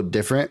dudes are a little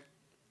different,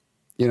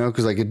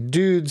 because like a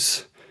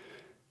dude's,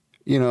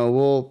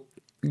 we'll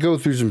go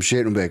through some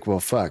shit and be like, well,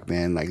 fuck,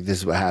 man, like this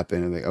is what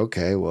happened. And be like,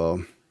 okay,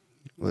 well,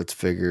 let's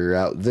figure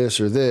out this,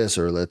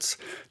 or let's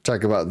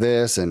talk about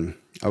this. And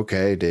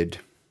okay, did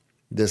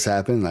this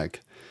happen? Like,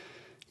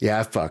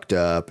 yeah, I fucked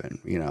up and,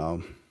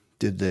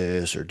 did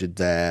this or did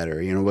that,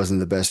 or,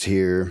 wasn't the best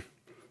here.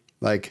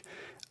 Like,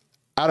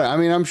 I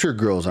mean, I'm sure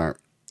girls aren't,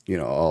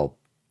 all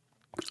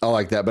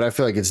like that, but I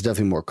feel like it's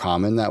definitely more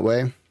common that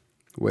way,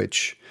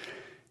 which,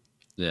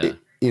 yeah,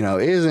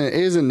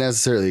 isn't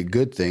necessarily a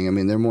good thing. I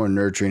mean, they're more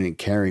nurturing and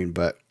caring,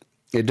 but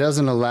it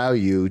doesn't allow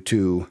you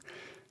to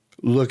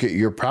look at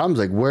your problems,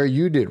 like where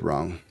you did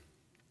wrong.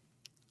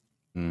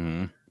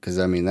 Because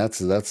I mean, that's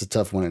a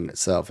tough one in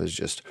itself, is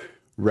just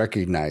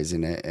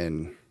recognizing it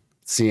and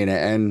seeing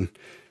it. And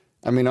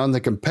I mean, on the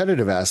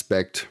competitive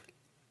aspect,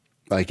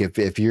 like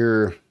if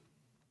you're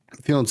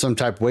feeling some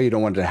type of way, you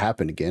don't want it to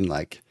happen again.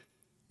 Like,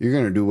 you're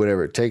going to do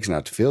whatever it takes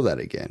not to feel that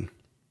again.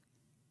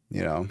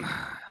 I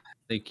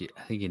think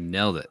you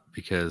nailed it,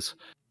 because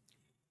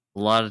a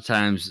lot of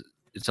times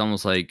it's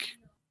almost like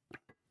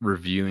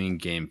reviewing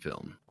game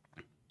film.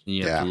 And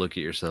you have to look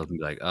at yourself and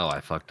be like, oh, I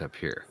fucked up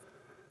here.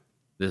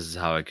 This is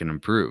how I can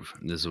improve.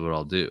 This is what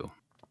I'll do.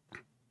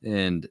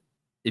 And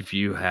if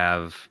you're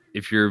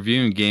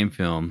reviewing game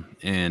film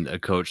and a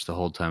coach the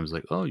whole time is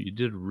like, oh, you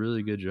did a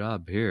really good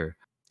job here,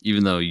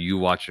 even though you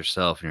watch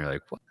yourself and you're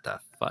like, what the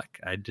fuck?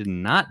 I did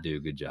not do a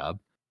good job.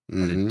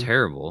 I did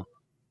terrible.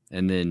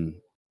 And then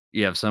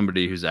you have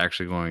somebody who's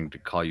actually going to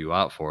call you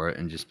out for it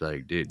and just be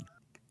like, dude,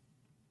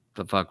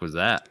 the fuck was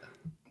that?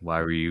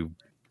 Why were you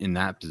in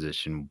that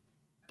position?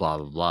 Blah,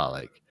 blah, blah.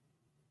 Like,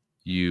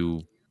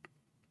 you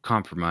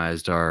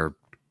compromised our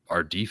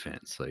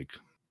defense, like,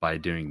 by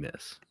doing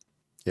this.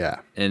 Yeah.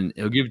 And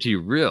he'll give it to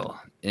you real.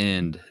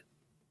 And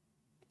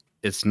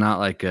it's not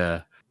like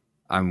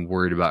I'm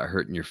worried about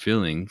hurting your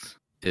feelings.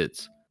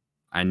 It's,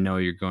 I know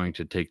you're going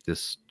to take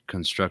this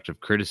constructive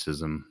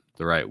criticism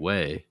the right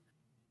way.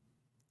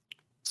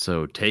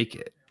 So take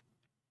it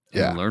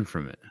and learn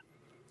from it.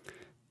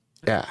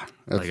 Yeah.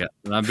 Like, I'm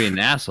not being an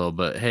asshole,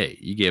 but hey,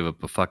 you gave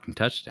up a fucking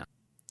touchdown.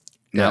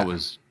 That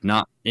was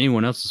not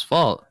anyone else's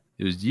fault.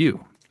 It was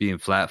you being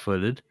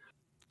flat-footed,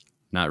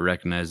 not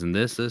recognizing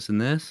this,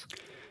 and this.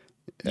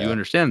 Yeah. You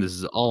understand this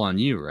is all on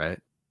you, right?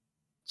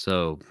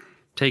 So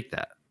take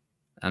that.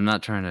 I'm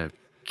not trying to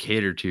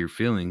cater to your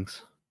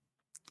feelings.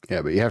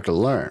 Yeah, but you have to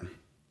learn.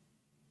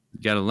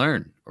 You got to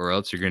learn, or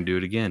else you're going to do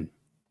it again.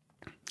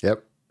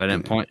 Yep. If I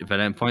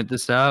didn't point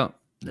this out,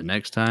 the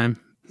next time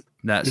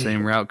that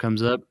same route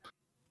comes up,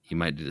 you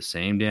might do the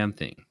same damn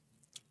thing.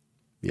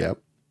 Yep.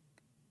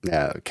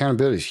 Yeah,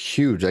 accountability is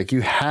huge. Like,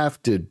 you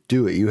have to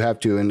do it. You have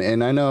to.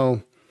 And I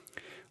know,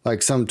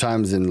 like,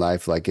 sometimes in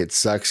life, like, it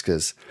sucks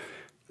because,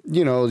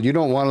 you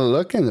don't want to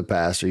look in the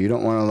past, or you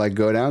don't want to, like,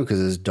 go down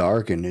because it's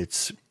dark and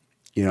it's,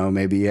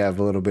 maybe you have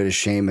a little bit of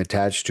shame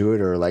attached to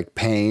it, or like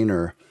pain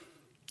or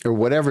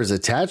whatever's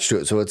attached to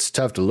it. So it's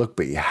tough to look,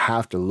 but you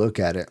have to look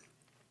at it.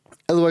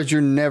 Otherwise,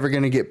 you're never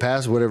going to get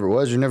past whatever it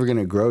was. You're never going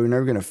to grow. You're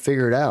never going to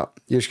figure it out.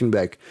 You're just going to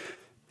be like,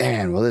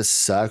 man, well, this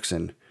sucks.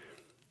 And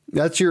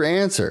that's your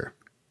answer.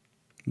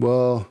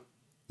 Well,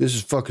 this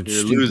is fucking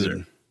you're stupid. A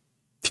loser.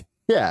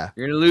 Yeah.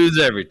 You're going to lose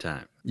every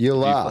time. You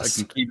lost.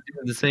 You fucking keep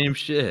doing the same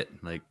shit.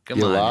 Like, come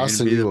you on. Lost,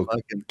 and you will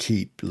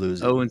keep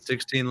losing.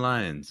 0-16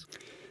 Lions.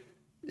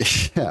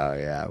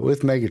 Yeah.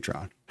 With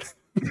Megatron.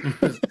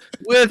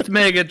 With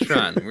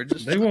Megatron. We're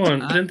just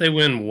didn't they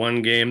win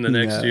one game the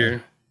next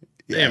year?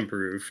 They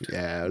improved.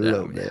 Yeah, a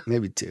little bit.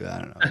 Maybe two. I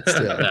don't know.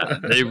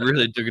 Still. They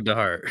really took it to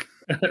heart.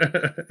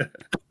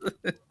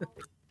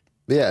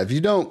 Yeah, if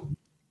you don't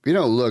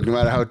look, no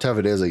matter how tough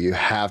it is, like, you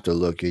have to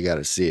look. You got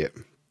to see it.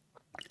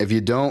 If you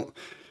don't,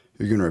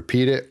 you're going to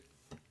repeat it.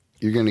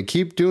 You're going to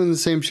keep doing the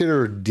same shit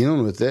or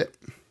dealing with it.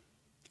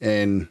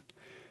 And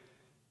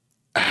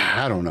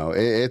I don't know.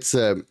 It's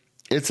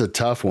a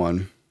tough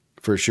one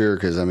for sure.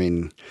 Because I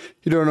mean,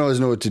 you don't always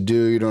know what to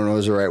do. You don't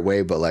always the right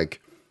way. But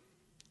like,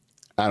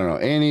 I don't know,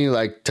 any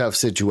like tough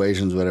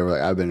situations, whatever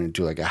like, I've been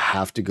into, like I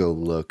have to go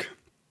look.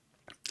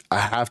 I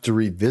have to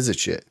revisit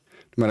shit,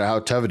 no matter how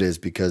tough it is,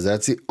 because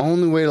that's the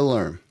only way to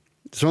learn.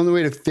 It's the only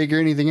way to figure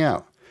anything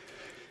out.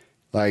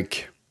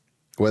 Like,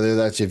 whether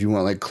that's if you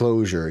want like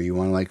closure, or you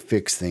want to like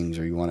fix things,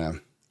 or you want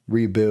to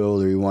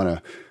rebuild, or you want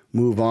to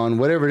move on,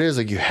 whatever it is,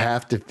 like you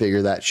have to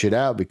figure that shit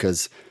out.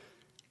 Because,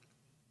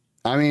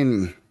 I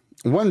mean,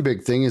 one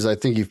big thing is I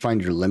think you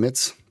find your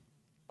limits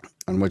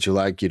on what you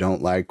like, you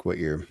don't like, what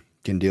you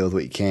can deal with,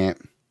 what you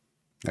can't.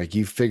 Like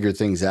you figure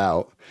things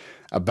out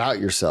about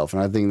yourself.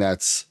 And I think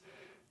that's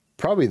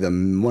probably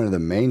one of the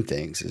main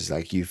things is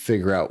like you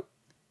figure out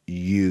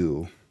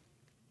you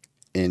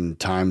in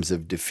times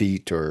of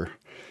defeat or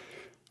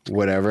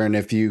whatever. And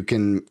if you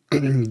can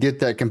get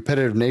that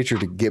competitive nature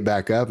to get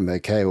back up and be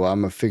like, hey, well, I'm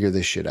going to figure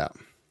this shit out.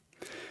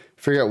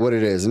 Figure out what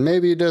it is. And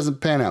maybe it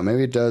doesn't pan out.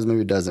 Maybe it does,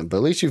 maybe it doesn't. But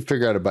at least you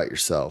figure out about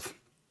yourself,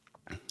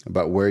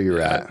 about where you're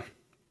at.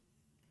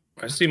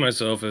 I see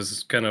myself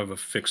as kind of a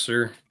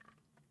fixer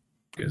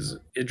because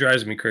it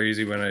drives me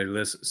crazy when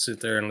I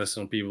sit there and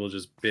listen to people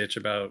just bitch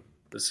about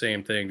the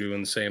same thing, doing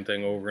the same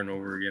thing over and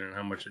over again and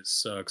how much it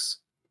sucks.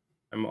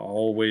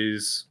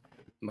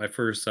 My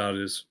first thought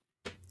is,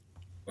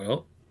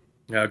 well,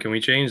 how can we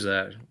change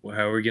that? Well,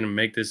 how are we going to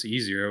make this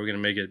easier? How are we going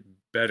to make it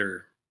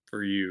better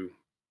for you?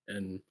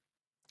 And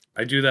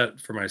I do that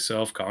for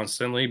myself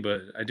constantly,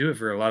 but I do it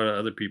for a lot of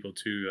other people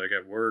too. Like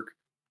at work,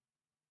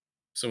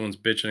 someone's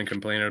bitching and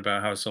complaining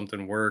about how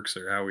something works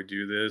or how we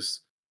do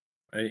this.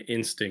 My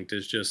instinct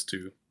is just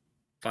to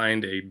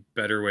find a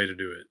better way to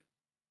do it,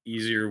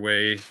 easier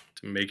way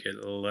to make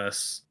it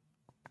less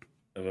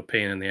of a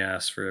pain in the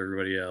ass for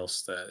everybody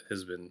else that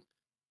has been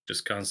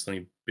just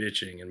constantly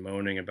bitching and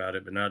moaning about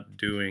it, but not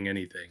doing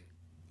anything.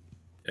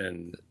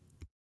 And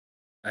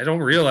I don't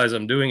realize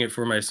I'm doing it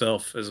for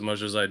myself as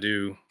much as I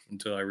do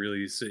until I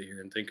really sit here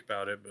and think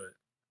about it. But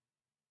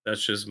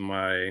that's just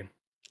my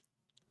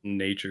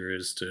nature,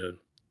 is to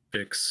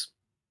fix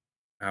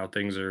how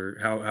things are.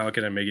 How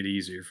can I make it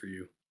easier for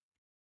you?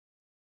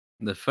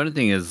 The funny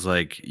thing is,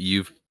 like,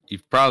 you've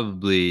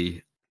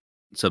probably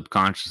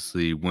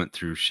subconsciously went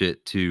through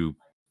shit to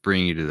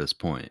bring you to this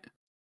point.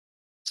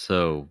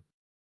 So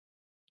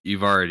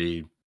you've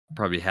already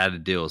probably had to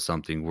deal with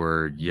something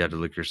where you had to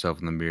look yourself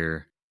in the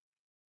mirror,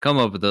 come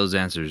up with those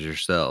answers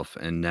yourself,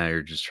 and now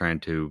you're just trying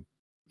to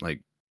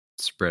like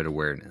spread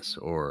awareness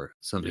or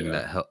something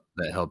Yeah.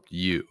 that helped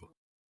you.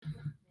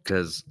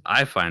 Because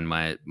I find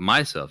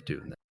myself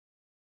doing that,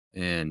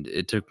 and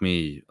it took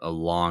me a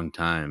long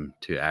time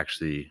to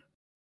actually.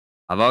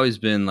 I've always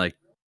been like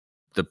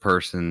the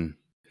person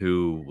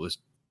who was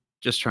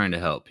just trying to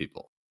help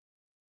people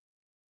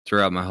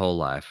throughout my whole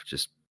life,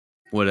 just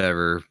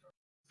whatever,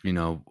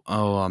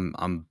 oh,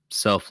 I'm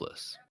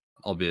selfless.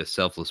 I'll be a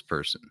selfless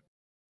person.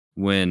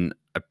 When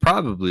I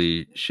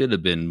probably should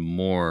have been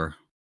more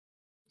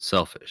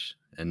selfish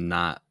and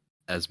not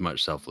as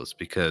much selfless,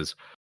 because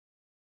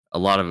a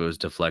lot of it was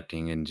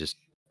deflecting and just,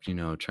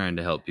 trying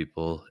to help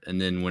people.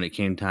 And then when it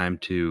came time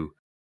to,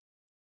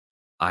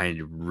 I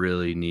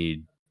really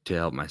need to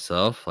help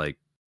myself, like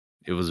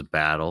it was a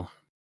battle.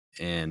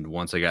 And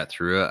once I got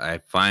through it, I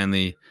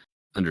finally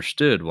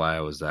understood why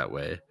I was that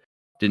way.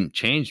 Didn't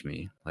change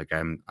me. Like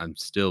I'm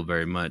still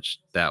very much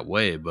that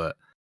way, but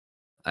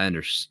I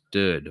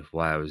understood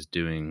why I was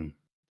doing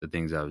the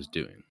things I was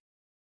doing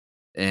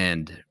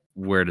and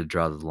where to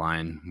draw the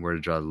line,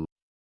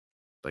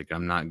 like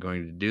I'm not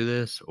going to do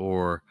this,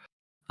 or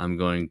I'm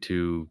going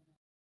to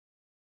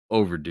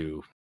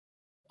overdo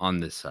on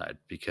this side,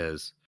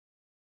 because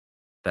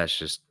that's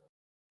just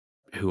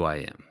who I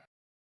am.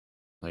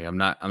 Like I'm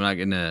not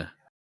going to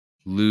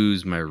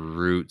lose my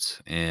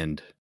roots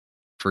and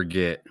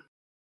forget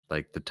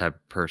like the type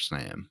of person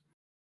I am,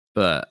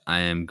 but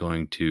I am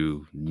going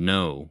to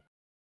know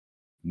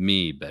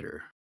me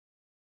better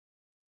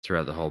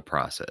throughout the whole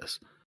process.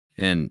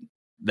 And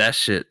that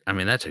shit, I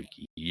mean, that took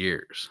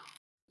years.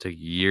 It took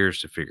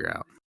years to figure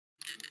out.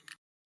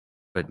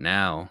 But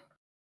now,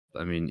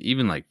 I mean,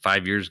 even like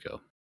 5 years ago,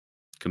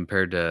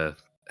 compared to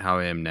how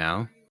I am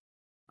now,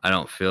 I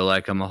don't feel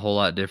like I'm a whole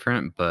lot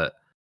different, but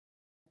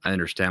I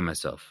understand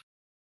myself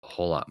a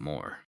whole lot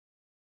more.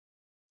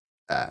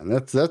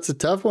 That's a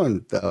tough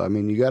one, though. I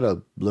mean, you got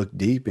to look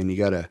deep, and you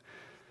got to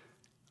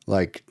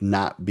like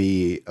not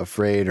be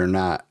afraid, or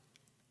not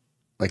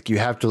like you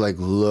have to like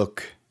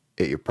look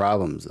at your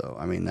problems, though.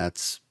 I mean,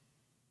 that's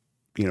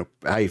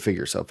how you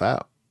figure yourself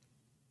out.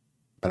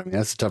 But I mean,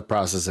 that's a tough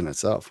process in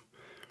itself.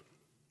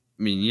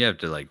 I mean, you have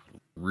to like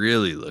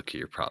really look at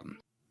your problem.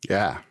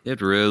 Yeah. You have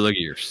to really look at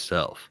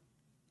yourself.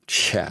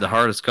 Yeah. The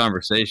hardest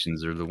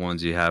conversations are the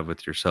ones you have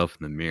with yourself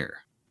in the mirror,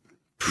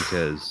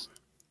 because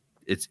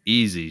it's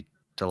easy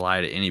to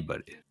lie to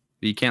anybody,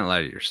 but you can't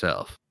lie to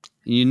yourself.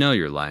 You know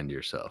you're lying to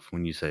yourself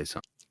when you say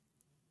something.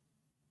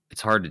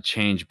 It's hard to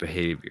change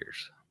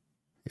behaviors.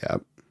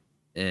 Yep.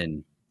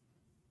 And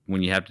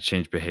when you have to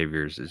change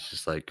behaviors, it's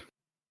just like,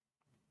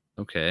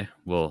 okay,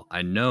 well,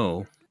 I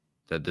know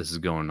that this is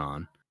going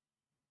on.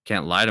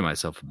 can't lie to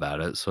myself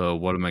about it. So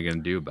what am I going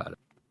to do about it?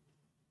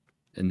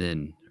 And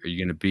then are you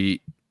going to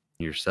beat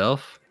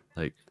yourself?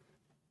 Like,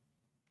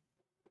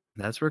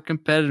 that's where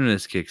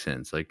competitiveness kicks in.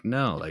 It's like,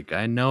 no, like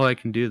I know I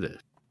can do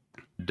this.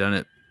 I've done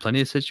it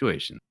plenty of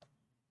situations.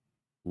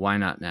 Why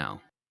not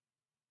now?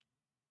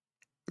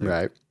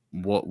 Right.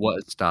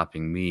 What's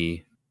stopping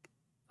me?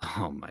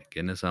 Oh my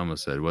goodness, I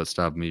almost said what's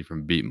stopping me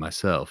from beating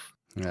myself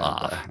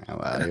off.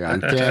 Well, you're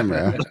on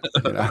camera.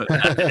 You know?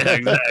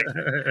 Exactly.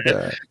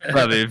 Yeah.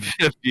 Probably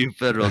a few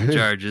federal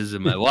charges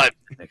and my wife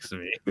next to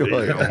me.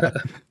 Oh, yeah.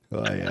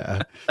 Oh,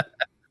 yeah.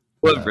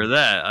 But for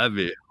that, I'd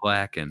be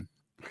whacking.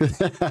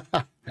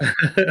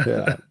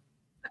 Yeah.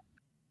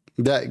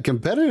 That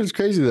competitive is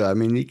crazy though. I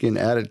mean, you can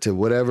add it to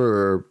whatever,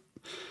 or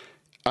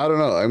I don't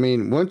know. I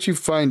mean, once you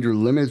find your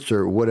limits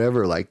or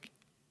whatever, like,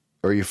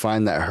 or you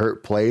find that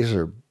hurt place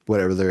or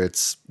whatever, whether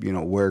it's, you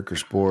know, work or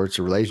sports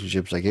or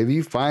relationships, like if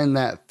you find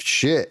that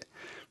shit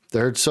that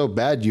hurts so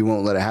bad you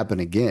won't let it happen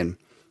again,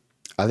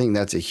 I think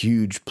that's a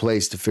huge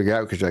place to figure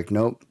out, because you're like,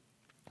 nope,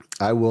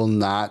 I will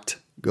not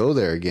go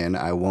there again.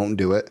 I won't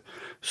do it.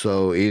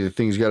 So either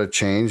things got to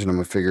change and I'm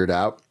going to figure it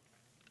out,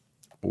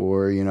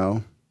 or, you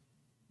know,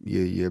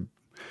 you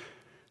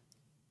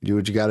do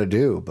what you got to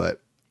do.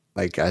 But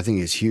like, I think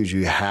it's huge.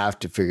 You have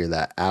to figure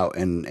that out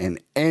in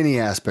any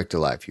aspect of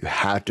life. You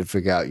have to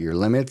figure out your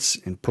limits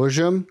and push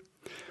them,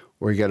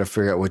 or you got to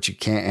figure out what you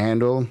can't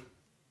handle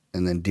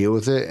and then deal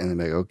with it and then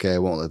be like, okay, I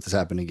won't let this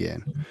happen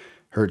again.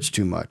 Hurts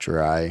too much,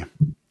 or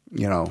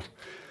you know,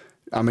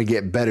 I'm going to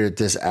get better at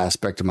this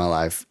aspect of my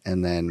life,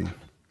 and then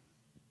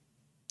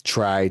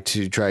try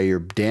your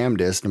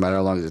damnedest, no matter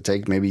how long it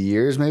takes, maybe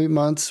years, maybe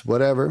months,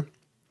 whatever.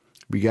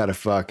 We got to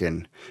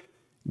fucking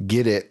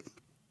get it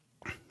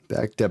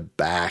back to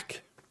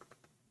back.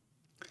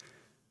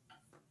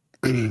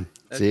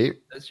 See?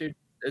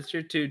 That's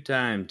your 2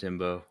 time,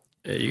 Timbo.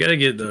 Yeah, you got to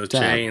get those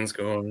Time. chains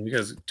going. You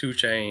guys 2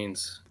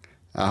 chains.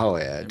 Oh,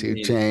 yeah.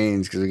 2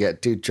 chains, because we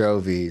got 2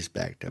 trophies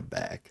back to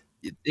back.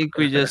 You think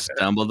we just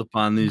stumbled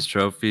upon these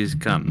trophies?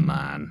 Come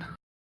on.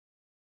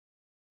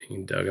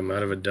 You dug them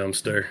out of a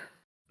dumpster.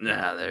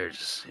 Nah, they're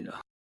just, you know,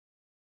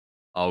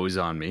 always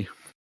on me.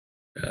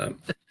 Yeah.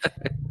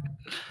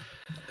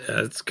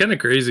 Yeah, it's kind of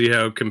crazy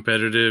how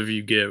competitive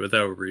you get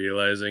without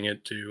realizing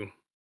it too.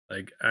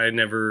 Like, I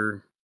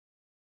never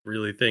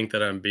really think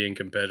that I'm being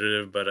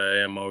competitive, but I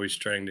am always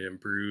trying to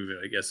improve.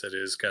 I guess it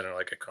is kind of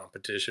like a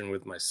competition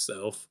with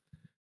myself.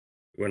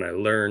 When I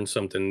learn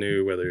something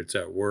new, whether it's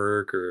at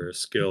work or a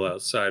skill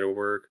outside of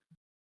work,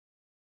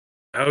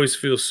 I always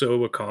feel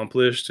so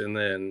accomplished, and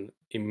then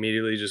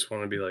immediately just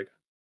want to be like,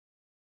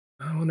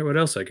 I wonder what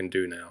else I can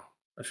do now.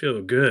 I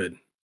feel good.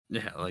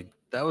 Yeah, like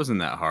that wasn't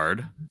that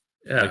hard.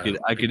 Yeah,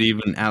 I could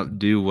even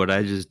outdo what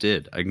I just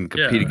did. I can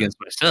compete Yeah. against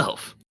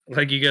myself.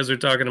 like you guys are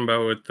talking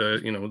about with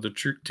the, you know, the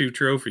 2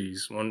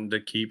 trophies. One to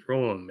keep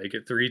rolling, make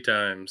it 3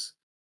 times.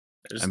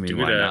 Just mean, do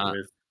why that not?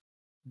 with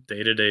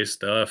day-to-day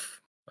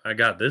stuff. I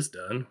got this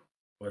done.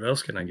 What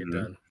else can I get Mhm.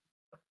 done?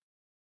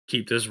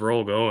 Keep this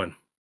roll going.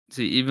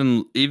 See,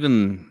 even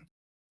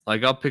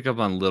like I'll pick up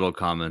on little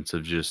comments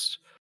of just,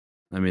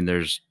 I mean,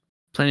 there's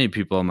plenty of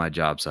people on my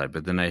job site,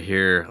 but then I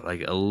hear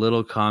like a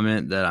little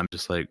comment that I'm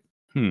just like,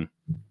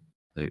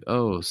 like,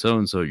 oh, so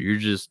and so,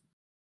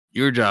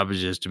 your job is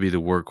just to be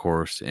the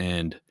workhorse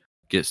and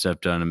get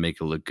stuff done and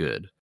make it look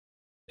good.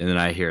 And then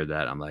I hear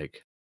that, I'm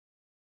like,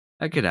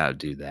 I could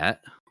outdo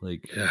that,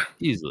 like Yeah.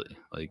 easily.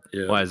 Like,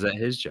 Yeah. why is that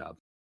his job?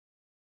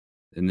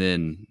 And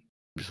then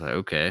I'm just like,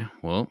 okay,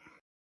 well,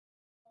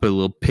 put a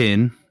little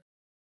pin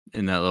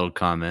in that little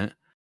comment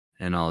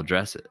and I'll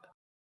address it.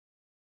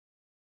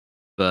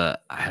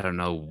 But I don't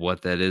know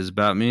what that is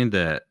about me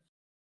that,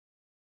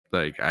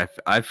 like,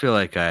 I feel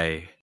like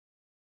I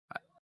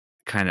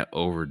kind of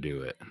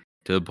overdo it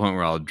to the point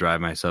where I'll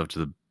drive myself to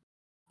the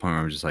point where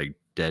I'm just like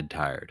dead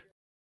tired,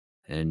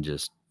 and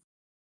just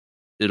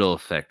it'll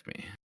affect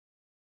me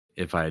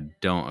if I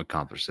don't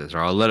accomplish this, or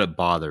I'll let it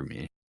bother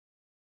me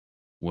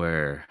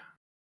where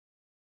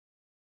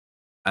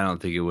I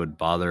don't think it would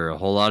bother a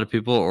whole lot of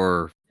people,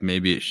 or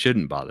maybe it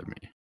shouldn't bother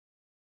me.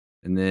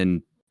 And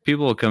then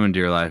people will come into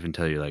your life and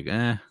tell you like,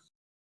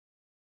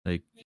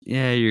 like,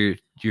 yeah, you're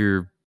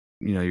you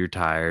know, you're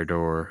tired,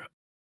 or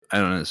I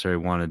don't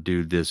necessarily want to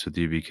do this with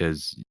you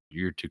because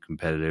you're too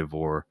competitive,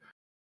 or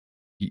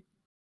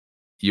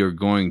you're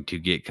going to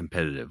get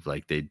competitive.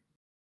 Like, they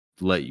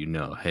let you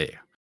know, hey,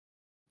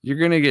 you're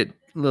going to get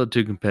a little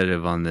too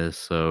competitive on this,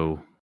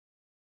 so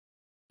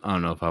I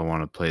don't know if I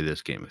want to play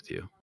this game with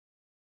you.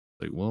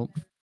 Like, well,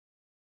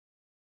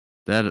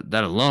 that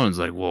alone is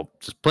like, well,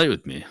 just play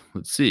with me.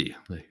 Let's see.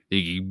 Like,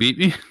 think you can beat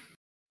me?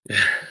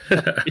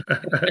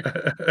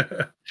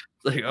 It's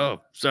like,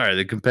 oh, sorry,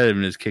 the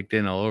competitiveness kicked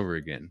in all over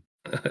again.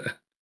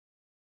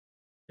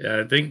 Yeah,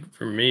 I think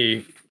for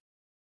me,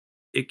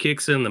 it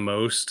kicks in the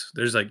most.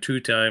 There's like 2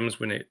 times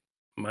when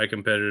my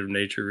competitive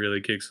nature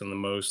really kicks in the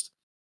most.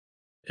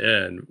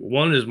 And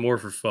one is more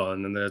for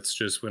fun, and that's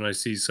just when I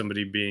see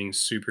somebody being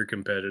super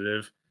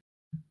competitive.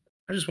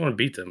 I just want to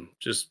beat them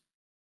just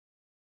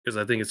because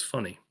I think it's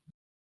funny.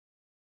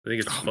 I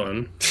think it's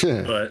fun,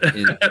 yeah, but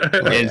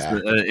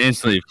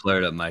Instantly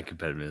flared up my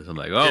competitiveness. I'm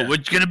like, oh,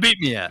 what you gonna beat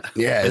me at?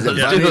 is it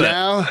Let's funny do it.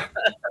 now?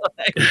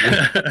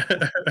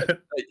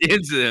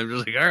 Instantly, I'm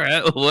just like, all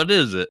right, what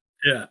is it?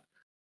 yeah.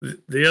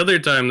 The other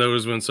time though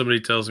is when somebody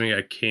tells me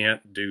I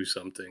can't do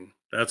something.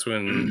 That's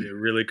when it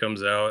really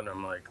comes out, and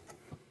I'm like,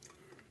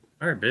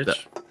 all right,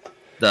 bitch.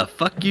 The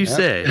fuck you Yep.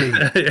 say?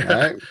 Yeah. All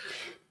right.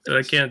 If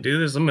I can't do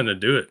this, I'm gonna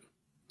do it.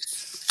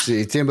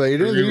 See, Tim, but you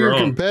didn't Prove think you you were wrong.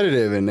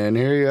 competitive, and then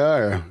here you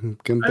are,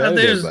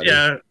 competitive.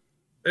 buddy.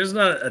 There's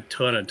not a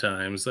ton of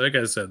times. Like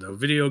I said though,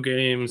 video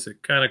games,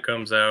 it kind of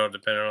comes out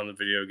depending on the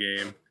video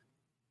game.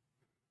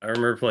 I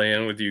remember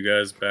playing with you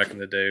guys back in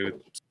the day with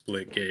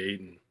Splitgate,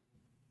 and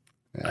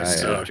I Yeah,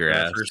 sucked your when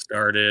I ass. first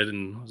started,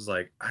 and I was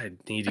like, I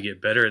need to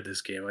get better at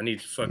this game. I need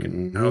to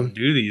fucking Mhm.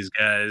 outdo these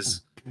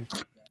guys.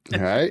 All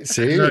right.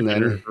 See, and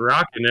then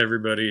Rocking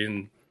everybody,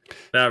 and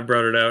that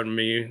brought it out in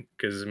me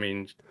because I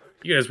mean,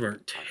 you guys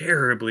weren't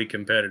terribly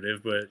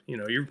competitive, but you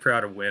know, you're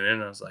proud of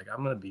winning. I was like,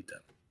 I'm gonna beat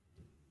them.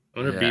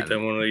 I'm gonna Yeah. beat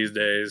them one of these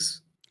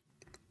days.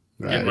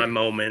 Get right. my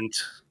moment.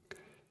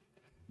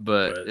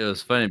 But it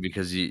was funny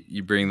because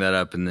you bring that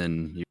up, and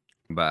then you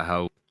talk about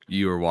how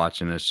you were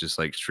watching us just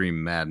like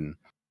stream Madden.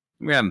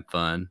 We were having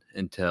fun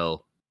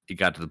until it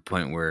got to the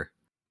point where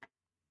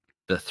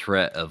the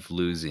threat of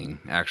losing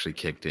actually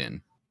kicked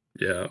in,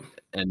 Yeah.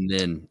 and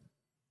then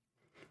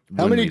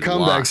How when many we comebacks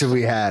lost- have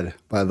we had,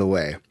 by the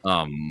way?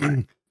 Oh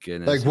my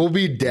goodness! Like, we'll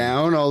be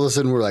down. All of a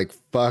sudden, we're like,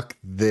 fuck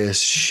this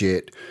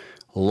shit.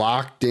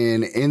 Locked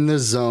in the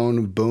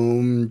zone.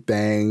 Boom,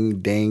 bang,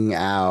 ding,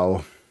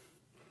 ow.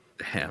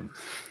 Damn.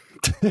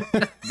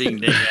 Bing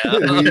ding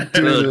out. We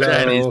too Little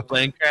Chinese low.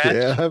 plane crash.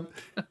 Yeah.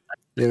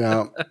 You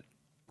know,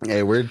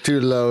 hey, we're too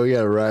low. We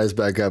got to rise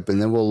back up.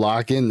 And then we'll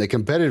lock in. The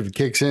competitive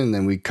kicks in. And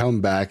then we come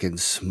back and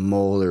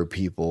smolder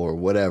people or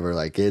whatever.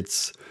 Like, it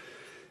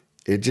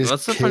just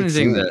That's the funny kicks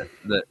thing in.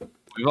 that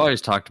we've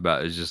always talked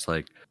about is just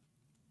like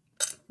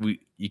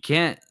you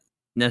can't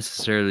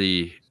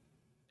necessarily.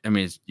 I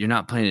mean, you're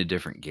not playing a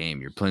different game.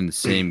 You're playing the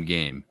same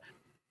game.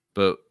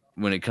 But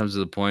when it comes to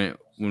the point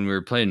when we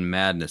were playing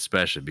Madden,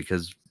 especially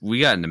because we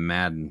got into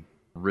Madden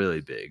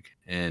really big,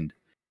 and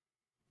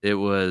it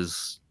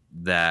was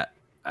that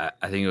I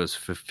think it was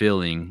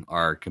fulfilling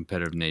our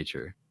competitive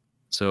nature.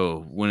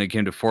 So when it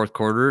came to fourth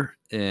quarter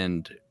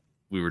and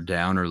we were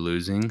down or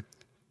losing,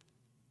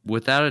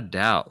 without a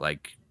doubt,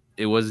 like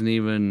it wasn't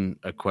even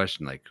a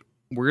question. Like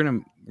we're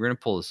gonna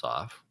pull this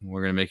off.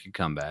 We're gonna make a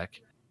comeback.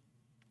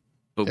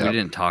 But we Yep.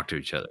 didn't talk to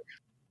each other.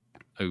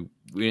 Like,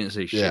 we didn't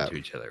say shit Yeah. to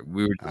each other.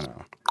 We were I just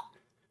know.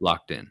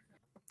 locked in.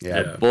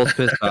 Yeah. Both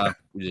pissed off.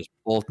 We just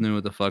both knew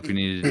what the fuck we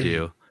needed to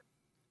do.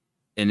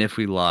 And if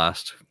we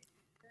lost,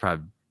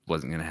 probably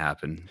wasn't going to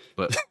happen.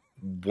 But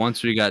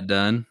once we got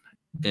done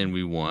and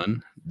we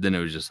won, then it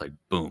was just like,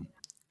 boom.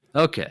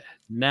 Okay,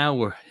 now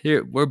we're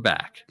here. We're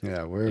back.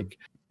 Yeah. We're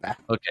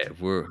Okay,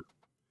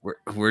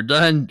 we're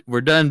done.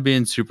 We're done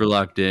being super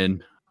locked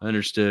in. I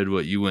understood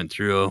what you went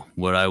through,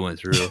 what I went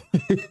through,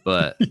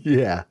 but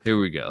yeah. here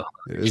we go.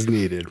 It was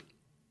needed.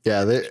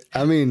 Yeah.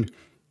 I mean,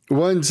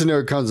 one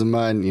scenario comes to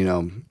mind, you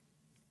know,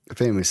 a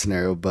famous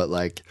scenario, but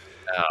like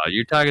Oh,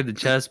 you're talking the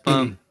chest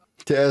bump?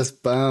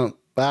 chest bump.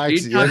 You Actually,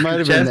 it talking might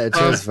have been that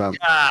chest bump.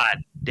 God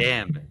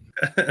damn it!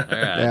 All right,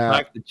 Yeah.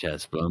 talk the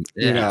chest bump.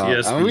 Yeah. You know,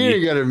 Yes, I mean, we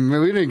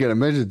didn't get to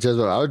mention chest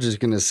bump. I was just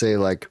gonna say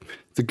like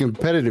the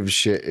competitive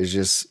shit is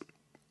just,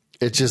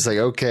 it's just like,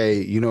 okay,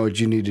 you know what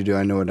you need to do.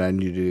 I know what I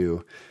need to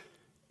do.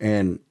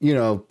 And, you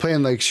know,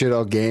 playing like shit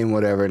all game,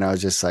 whatever. And I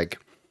was just like,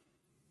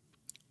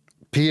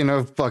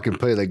 I fucking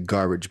play like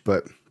garbage,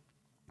 but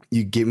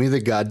you give me the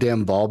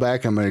goddamn ball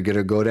back, I'm going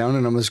to go down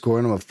and I'm going to score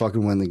and I'm going to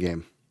fucking win the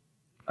game.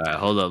 All right,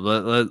 hold up.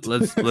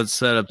 Let's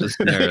set up the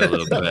scenario a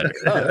little bit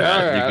All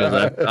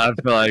right. because I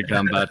feel like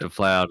I'm about to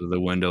fly out of the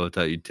window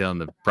without you telling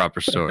the proper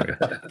story.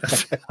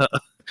 I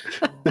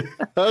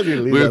was going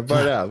to leave We're- that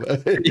part out.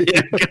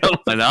 Yeah,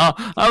 come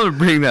on. I would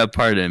bring that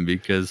part in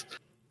because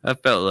I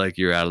felt like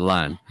you're out of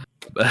line.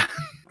 But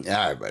All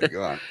right, buddy,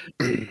 go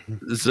on.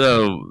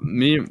 so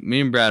me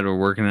and Brad were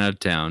working out of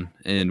town,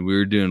 and we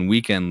were doing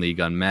weekend league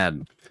on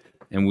Madden,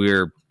 and we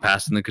were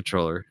passing the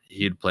controller.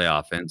 He'd play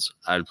offense,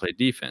 I'd play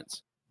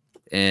defense,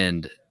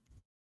 and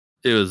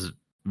it was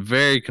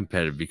very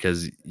competitive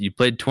because you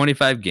played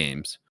 25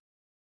 games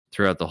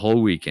throughout the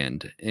whole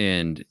weekend,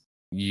 and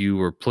you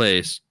were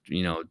placed,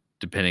 you know,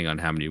 depending on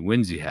how many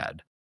wins you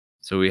had.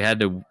 So we had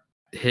to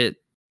hit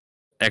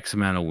X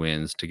amount of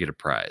wins to get a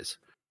prize,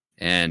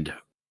 and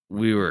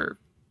we were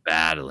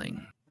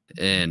battling,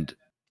 and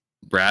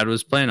Brad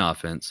was playing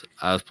offense,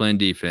 I was playing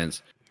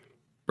defense.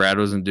 Brad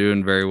wasn't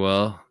doing very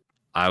well.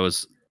 I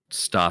was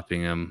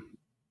stopping him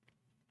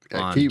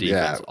on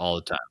defense all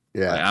the time.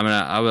 Yeah. Like,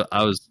 I mean,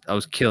 I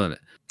was killing it.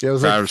 It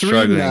was Brad like was 3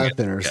 struggling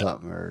nothing or against-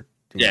 something. Or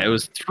Yeah, it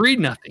was 3-0,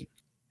 and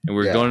we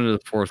were Yeah. going into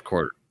the fourth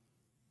quarter.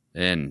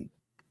 And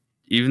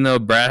even though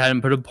Brad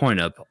hadn't put a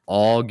point up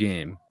all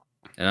game,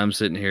 and I'm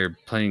sitting here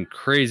playing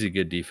crazy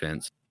good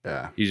defense,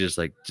 Yeah. he's just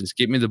like, just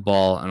get me the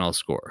ball and I'll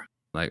score.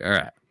 I'm like, all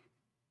right.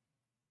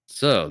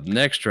 So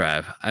next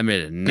drive, I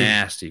made a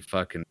nasty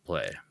fucking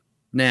play.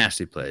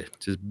 Nasty play.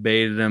 Just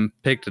baited him,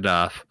 picked it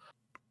off,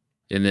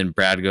 and then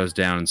Brad goes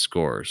down and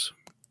scores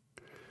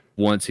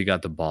once he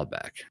got the ball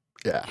back.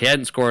 Yeah. He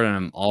hadn't scored on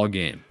him all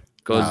game.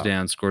 Goes Wow.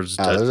 down, scores a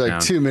touchdown. There's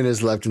like 2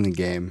 minutes left in the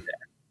game.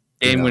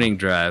 Game-winning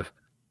drive.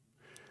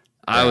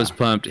 I was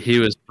pumped. He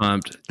was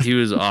pumped. He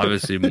was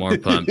obviously more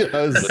pumped.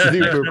 I was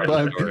super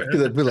pumped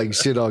because I feel like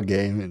shit all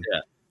game. And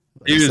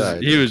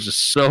He was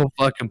just so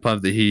fucking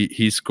pumped that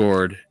he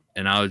scored,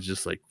 and I was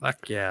just like,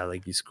 fuck yeah,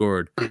 like he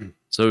scored.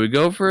 So we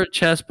go for a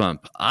chest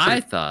bump. I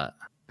thought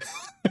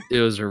it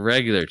was a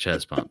regular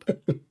chest bump.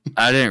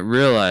 I didn't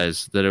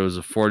realize that it was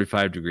a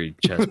 45-degree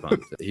chest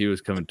bump, that he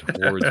was coming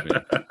towards me.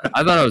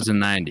 I thought I was a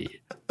 90.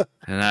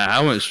 And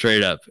I went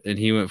straight up, and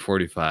he went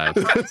 45.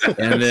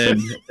 And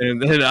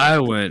then I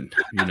went,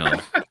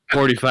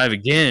 45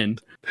 again.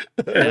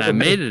 And I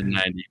made it a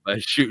 90 by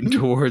shooting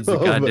towards the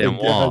goddamn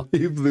wall.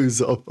 He flew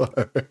so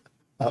far.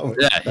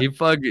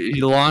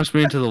 He launched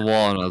me into the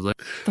wall, and I was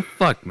like, "What the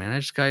fuck, man? I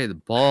just got you the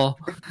ball.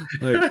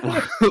 Like,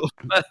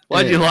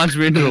 why'd you launch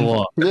me into the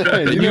wall?" Yeah,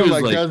 you know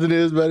what my cousin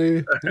is,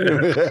 buddy.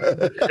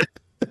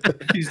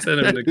 You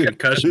sent him the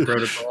concussion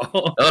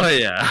protocol. Oh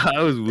yeah,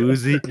 I was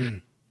woozy.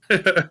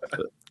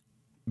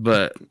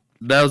 But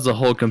that was the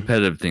whole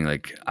competitive thing.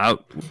 Like,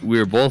 we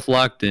were both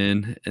locked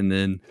in, and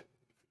then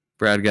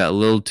Brad got a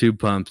little too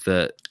pumped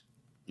that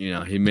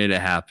he made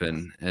it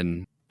happen,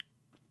 and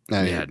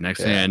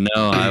next thing I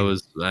know,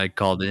 I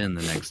called in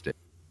the next day.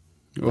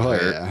 Well,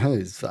 yeah,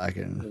 he's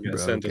fucking got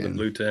sent to the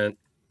blue tent.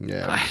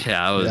 Yeah,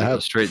 I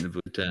was straight in the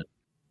blue tent.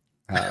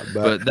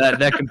 But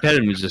that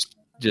competitive was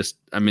just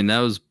I mean, that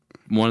was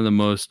one of the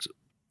most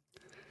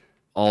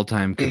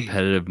all-time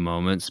competitive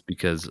moments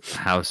because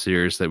how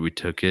serious that we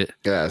took it.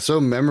 Yeah,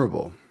 so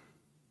memorable.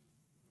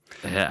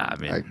 Yeah, I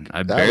mean,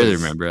 I barely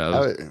remember.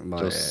 I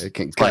was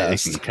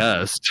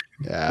concussed.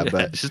 Yeah,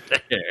 but just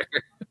there.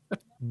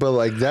 But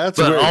like that's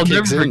where I'll it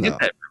never kicks in, forget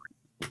though.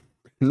 that.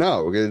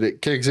 No,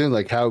 it kicks in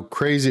like how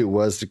crazy it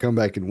was to come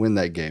back and win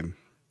that game,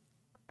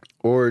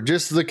 or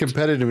just the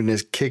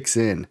competitiveness kicks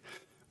in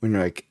when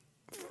you're like,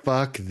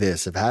 "Fuck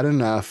this! I've had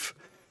enough.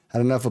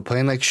 Had enough of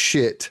playing like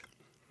shit.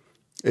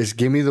 Just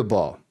give me the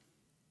ball.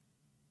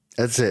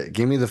 That's it.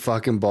 Give me the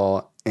fucking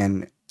ball,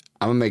 and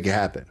I'm gonna make it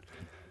happen."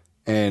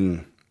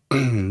 And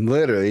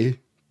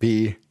literally,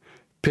 P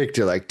picked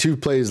it like 2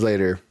 plays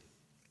later,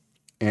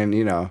 and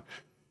I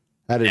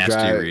had to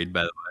drive. Read,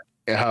 by the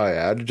way. Oh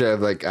yeah, I had to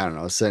drive like, I don't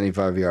know,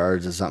 75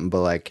 yards or something.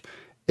 But like,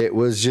 it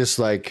was just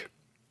like,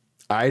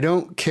 I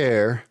don't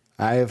care.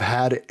 I have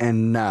had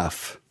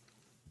enough.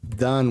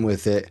 Done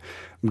with it.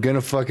 I'm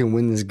gonna fucking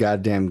win this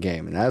goddamn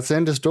game, and that's the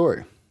end of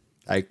story.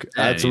 Like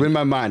that's in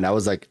my mind. I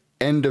was like,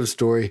 end of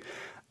story.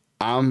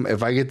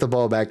 If I get the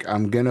ball back,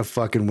 I'm gonna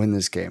fucking win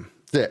this game.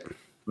 That's it.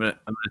 I'm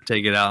gonna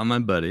take it out on my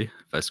buddy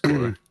if I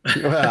score.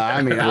 Well,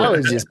 I mean, I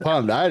was just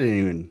pumped. I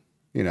didn't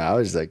even, I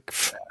was like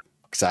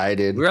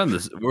excited. We're on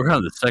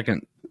the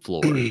second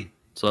floor,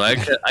 so I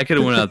could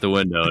have went out the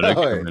window and it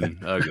could have been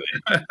ugly.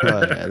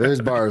 Oh, yeah, there's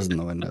bars in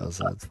the window,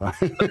 so that's fine.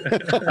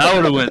 I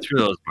would have went through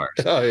those bars.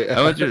 Oh yeah,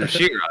 I went through the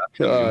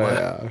sheetrock. Oh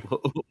yeah,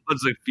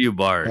 What's a few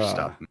bars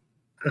stopping?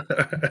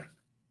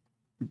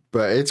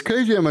 But it's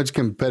crazy how much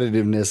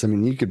competitiveness. I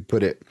mean, you could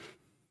put it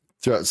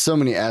throughout so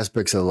many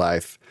aspects of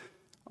life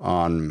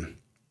on,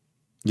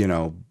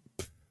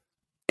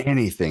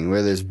 anything,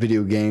 whether it's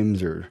video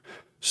games or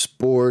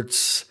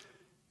sports,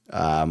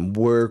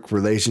 work,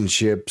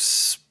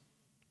 relationships,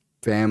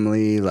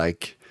 family,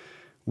 like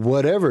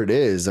whatever it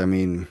is. I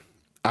mean,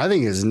 I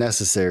think it's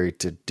necessary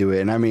to do it.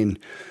 And I mean,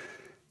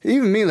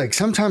 even me, like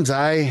sometimes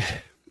I,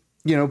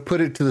 put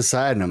it to the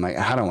side and I'm like,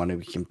 I don't want to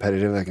be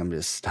competitive. Like I'm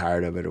just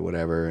tired of it or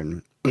whatever.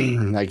 And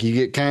like you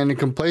get kind of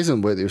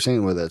complacent with what you're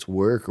saying, whether it's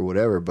work or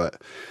whatever.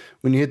 But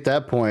when you hit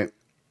that point,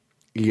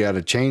 you got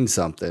to change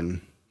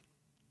something.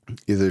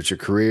 Either it's your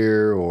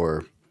career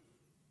or,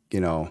 I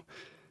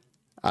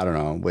don't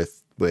know,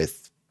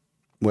 with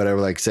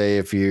whatever, like say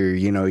if you're,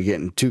 you're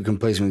getting too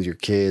complacent with your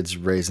kids,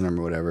 raising them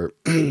or whatever,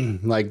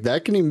 like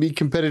that can even be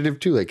competitive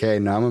too. Like, hey,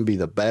 now I'm going to be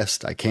the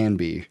best I can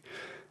be.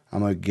 I'm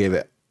going to give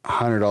it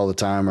 100 all the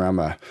time, or I'm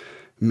going to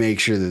make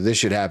sure that this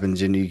shit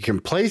happens. And you're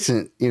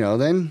complacent,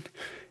 then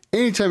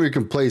anytime you're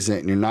complacent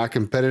and you're not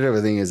competitive,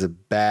 I think is a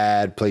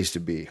bad place to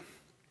be.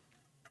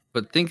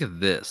 But think of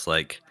this,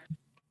 like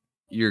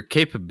your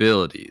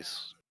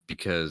capabilities,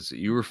 because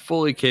you were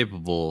fully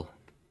capable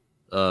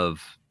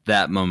of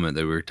that moment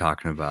that we were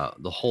talking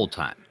about the whole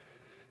time.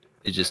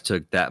 It just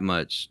took that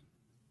much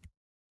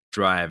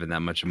drive and that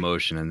much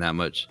emotion and that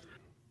much,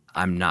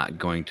 I'm not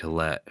going to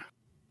let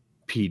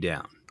P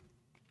down.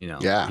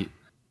 Yeah.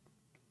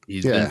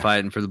 He's been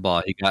fighting for the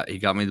ball. He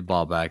got me the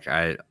ball back.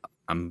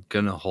 I'm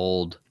gonna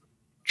hold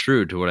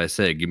true to what I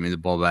said. Give me the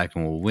ball back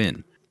and we'll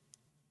win.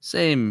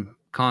 Same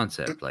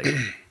concept. Like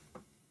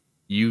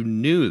you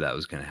knew that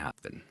was gonna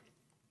happen.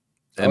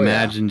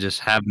 Imagine just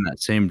having that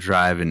same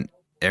drive in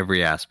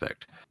every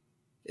aspect.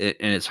 And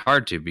it's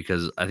hard to,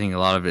 because I think a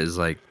lot of it is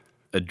like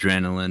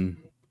adrenaline,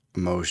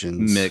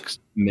 emotions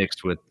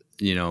mixed with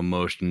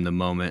emotion in the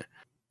moment.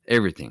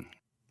 everything.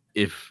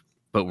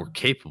 But we're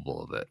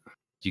capable of it.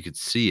 You could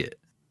see it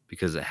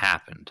because it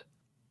happened.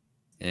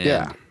 And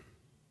Yeah.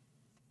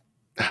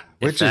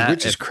 Which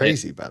is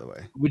crazy, by the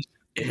way. Which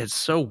it's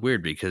so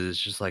weird because it's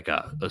just like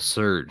a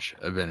surge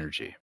of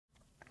energy,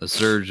 a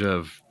surge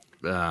of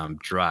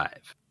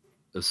drive,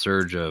 a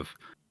surge of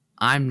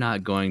I'm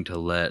not going to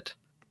let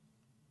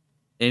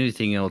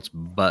anything else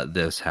but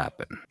this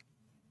happen.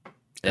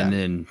 Yeah. And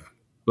then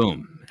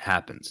boom, it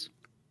happens.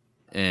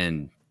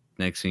 And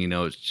next thing you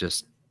know, it's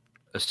just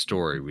a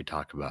story we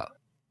talk about.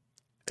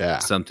 Yeah.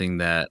 Something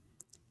that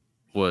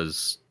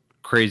was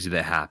crazy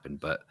that happened,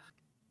 but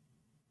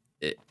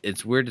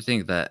it's weird to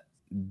think that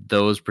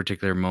those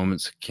particular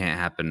moments can't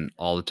happen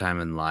all the time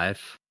in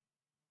life.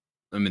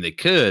 I mean, they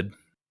could,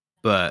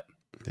 but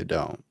They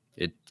don't.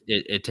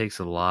 It takes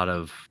a lot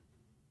of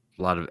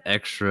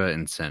extra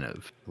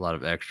incentive, a lot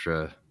of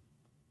extra,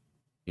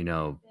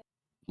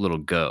 little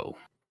go,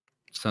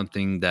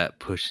 something that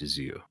pushes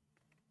you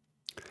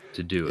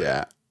to do it.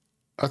 Yeah.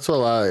 That's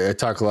what I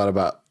talk a lot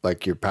about,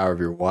 like your power of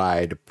your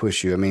why to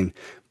push you. I mean,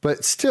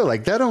 but still,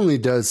 like that only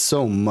does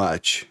so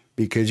much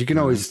because you can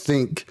always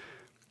think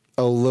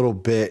a little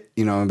bit,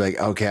 and be like,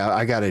 okay,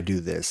 I got to do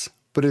this.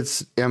 But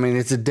it's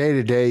a day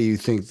to day. You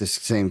think the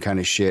same kind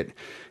of shit.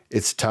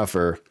 It's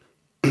tougher.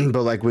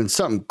 But like when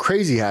something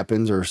crazy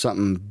happens or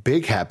something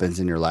big happens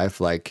in your life,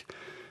 like,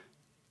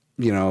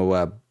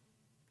 you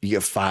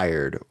get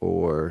fired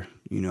or,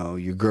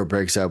 your girl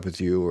breaks up with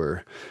you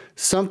or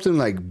something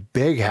like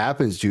big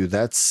happens to you,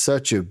 that's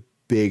such a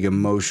big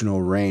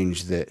emotional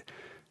range that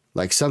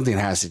like something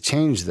has to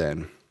change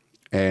then.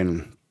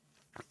 And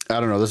I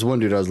don't know, this one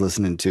dude I was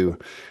listening to,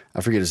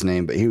 I forget his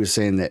name, but he was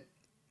saying that,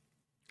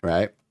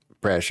 right?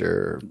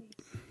 Pressure.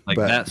 Like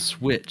that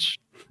switch,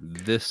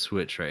 this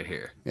switch right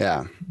here.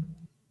 Yeah.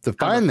 To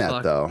find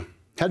that though,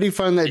 how do you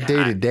find that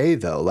day to day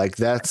though? Like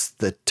that's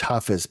the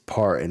toughest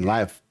part in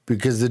life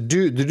because the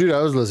dude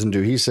I was listening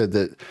to, he said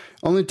that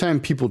only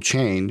time people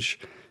change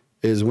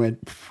is when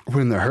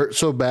they're hurt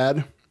so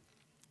bad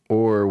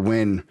or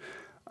when,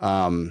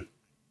 or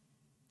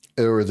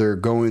they're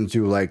going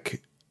through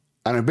like,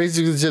 I don't know,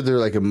 basically said they're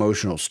like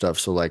emotional stuff.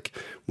 So like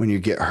when you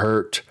get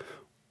hurt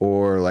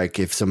or like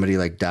if somebody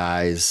like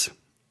dies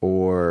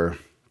or,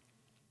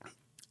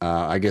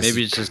 I guess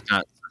maybe it's just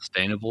not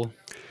sustainable.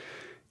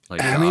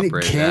 Like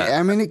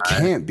it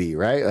can't be,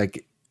 right?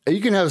 Like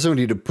you can have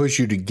somebody to push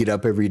you to get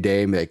up every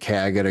day and be like, hey,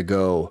 I got to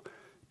go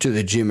to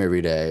the gym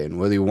every day. And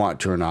whether you want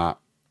to or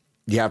not,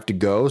 you have to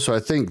go. So I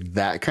think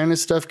that kind of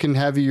stuff can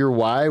have your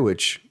why,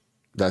 which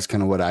that's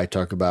kind of what I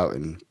talk about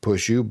and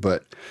push you.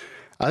 But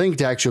I think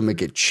to actually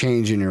make a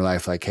change in your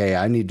life, like, hey,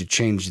 I need to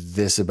change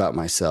this about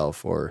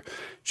myself or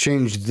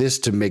change this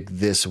to make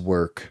this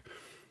work.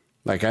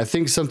 Like, I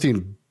think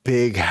something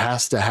big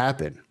has to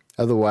happen.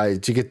 Otherwise,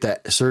 to get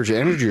that surge of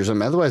energy or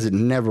something, otherwise it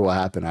never will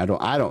happen. I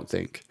don't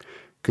think.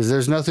 Because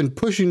there's nothing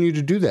pushing you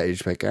to do that. You're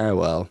just like,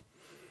 well,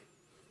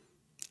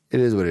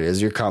 it is what it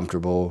is. You're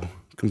comfortable,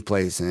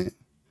 complacent,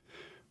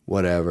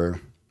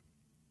 whatever.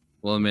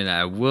 Well, I mean,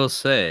 I will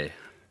say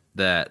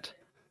that,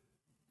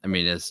 I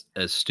mean, as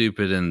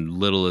stupid and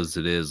little as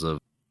it is of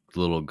the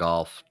little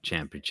golf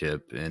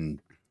championship and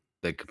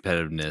the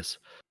competitiveness,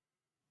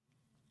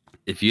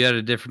 if you had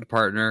a different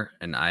partner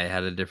and I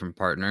had a different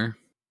partner,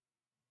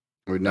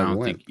 I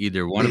don't think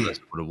either one of us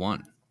would have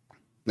won.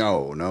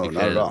 No, not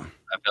at all.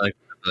 I feel like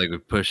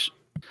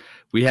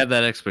we have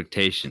that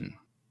expectation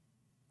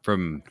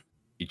from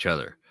each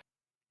other.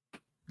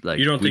 Like,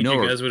 you don't think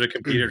you guys would have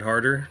competed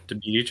harder to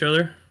beat each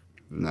other?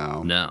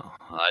 No,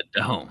 I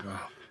don't.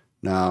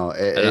 No,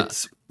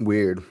 it's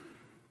weird.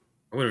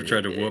 I would have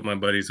tried to whoop my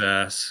buddy's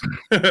ass.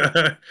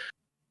 I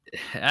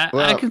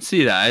can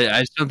see that. I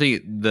just don't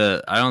think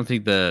the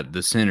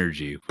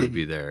synergy would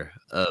be there.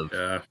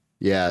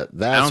 Yeah,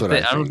 that's what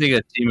I don't think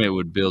a teammate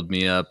would build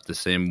me up the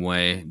same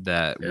way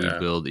that we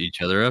build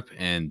each other up,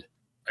 and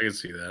I can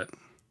see that.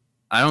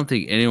 I don't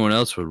think anyone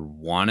else would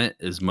want it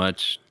as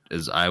much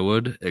as I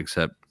would,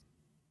 except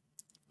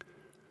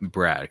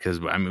Brad, because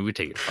I mean we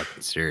take it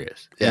fucking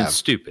serious. Yeah, it's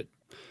stupid.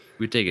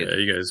 We take it. Yeah,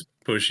 you guys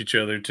push each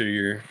other to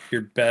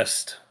your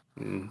best,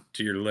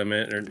 to your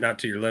limit, or not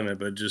to your limit,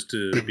 but just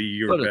to be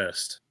your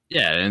best.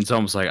 Yeah, and it's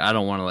almost like I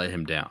don't want to let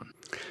him down.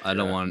 I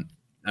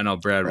know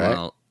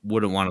Brad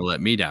wouldn't want to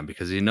let me down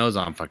because he knows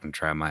I'm fucking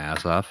trying my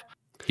ass off.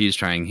 He's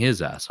trying his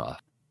ass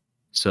off.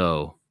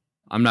 So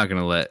I'm not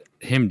going to let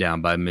him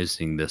down by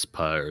missing this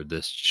putt or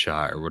this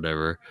shot or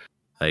whatever.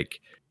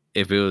 Like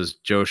if it was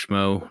Joe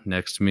Schmo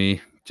next to me,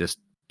 just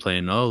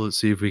playing, let's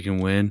see if we can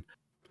win.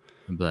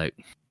 I'd be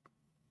like,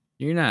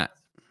 you're not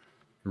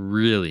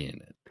really in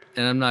it.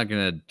 And I'm not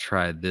going to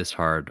try this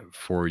hard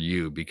for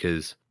you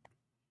because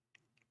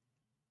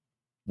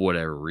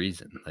whatever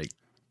reason. Like,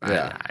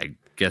 I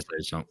guess I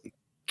just don't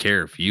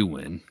care if you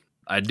win.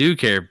 I do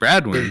care if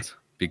Brad wins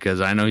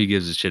because I know he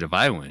gives a shit if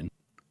I win.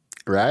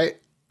 Right?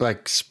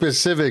 Like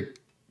specific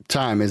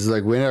time is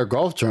like when our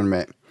golf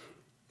tournament,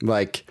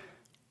 like,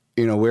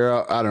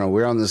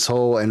 we're on this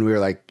hole and we're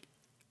like,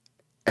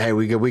 hey,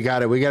 we got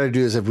to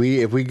do this. If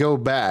we go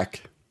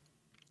back,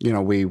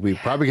 we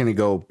probably going to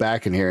go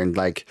back in here. And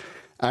like,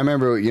 I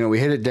remember, we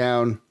hit it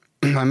down.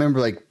 I remember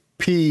like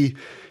P,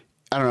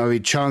 I don't know, he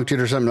chunked it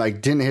or something,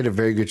 like didn't hit a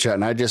very good shot.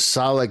 And I just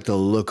saw like the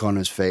look on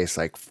his face.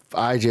 Like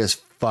I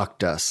just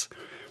fucked us.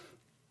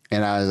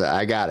 And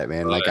I got it,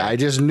 man. Like I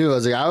just knew.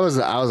 I was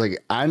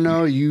like, I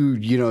know you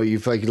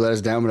feel like you let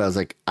us down, but I was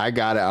like, I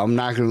got it. I'm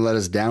not going to let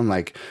us down.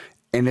 Like,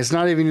 and it's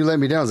not even you let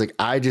me down. I was like,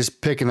 I just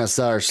picking us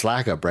our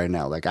slack up right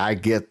now. Like I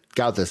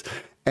got this.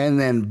 And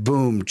then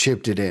boom,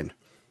 chipped it in.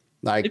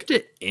 Like Chipped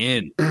it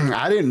in.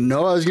 I didn't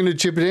know I was going to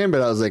chip it in,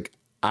 but I was like,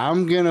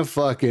 I'm going to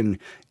fucking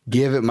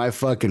give it my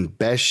fucking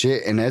best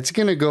shit. And it's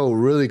going to go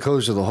really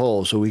close to the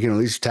hole so we can at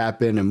least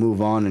tap in and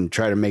move on and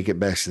try to make it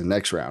best to the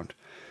next round.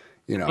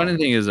 Funny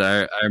thing is,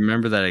 I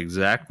remember that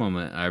exact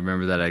moment. I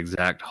remember that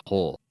exact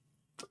hole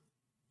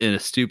in a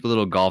stupid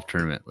little golf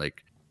tournament.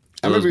 Like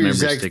I remember your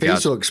exact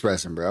facial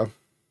expression, bro.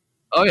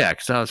 Oh yeah,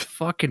 because I was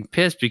fucking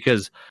pissed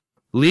because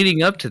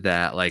leading up to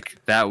that,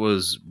 like that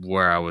was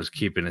where I was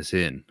keeping us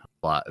in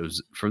a lot. It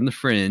was from the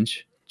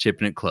fringe,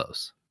 chipping it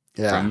close.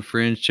 Yeah, from the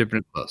fringe, chipping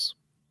it close.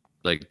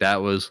 Like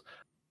that was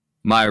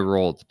my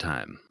role at the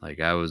time. Like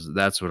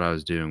that's what I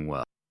was doing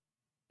well.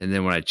 And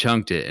then when I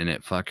chunked it and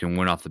it fucking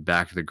went off the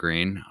back of the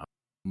green.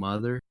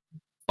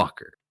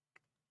 Motherfucker,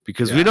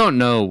 because we don't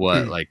know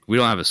what, like, we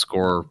don't have a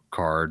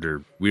scorecard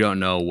or we don't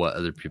know what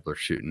other people are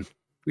shooting.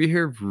 We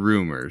hear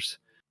rumors,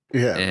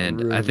 and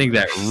rumors. I think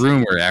that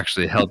rumor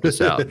actually helped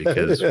us out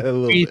because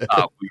we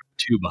thought we were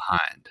 2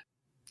 behind.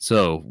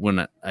 So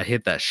when I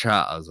hit that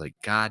shot, I was like,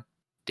 God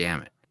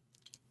damn it!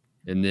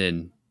 And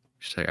then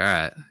she's like, all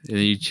right, and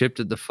then you chipped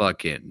it the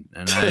fuck in,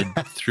 and I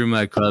threw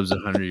my clubs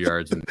 100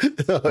 yards and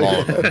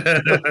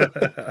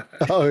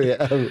oh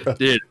yeah,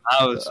 dude,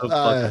 I was so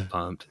fucking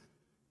pumped.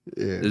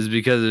 Yeah. This is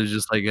because it was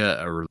just like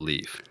a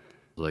relief.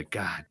 Like,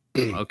 God,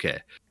 okay.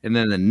 And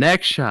then the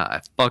next shot,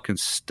 I fucking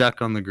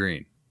stuck on the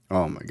green.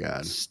 Oh my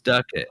God,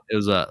 stuck it. It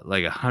was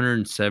like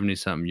 170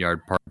 something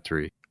yard par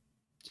 3,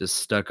 just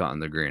stuck on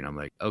the green. I'm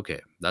like, okay,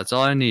 that's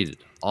all I needed.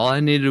 All I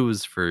needed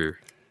was for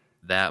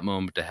that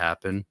moment to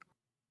happen.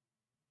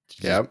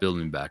 Just build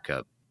me back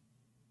up.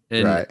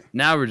 And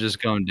now we're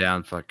just going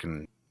down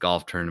fucking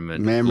golf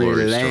tournament.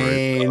 Memory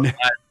lane.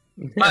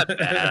 My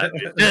bad.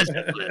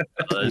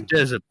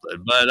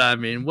 Discipline. But I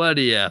mean, what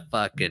do you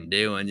fucking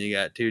do when you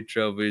got 2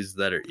 trophies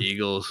that are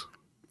Eagles?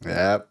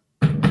 Yep.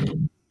 I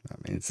mean,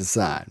 it's a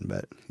sign,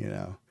 but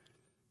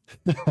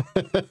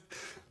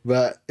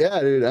but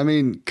yeah, dude, I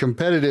mean,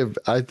 competitive,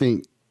 I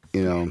think,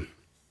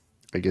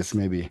 I guess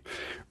maybe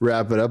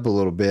wrap it up a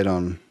little bit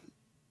on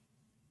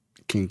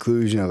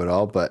conclusion of it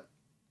all. But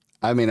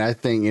I mean, I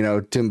think,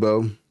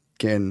 Timbo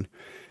can,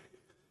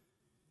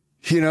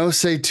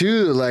 say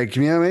too, like,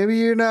 maybe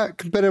you're not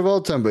competitive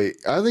all the time, but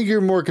I think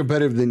you're more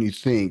competitive than you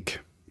think,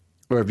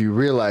 or if you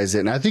realize it.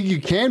 And I think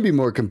you can be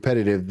more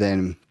competitive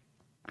than,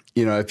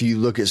 if you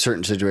look at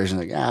certain situations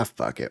like,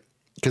 fuck it.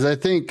 Because I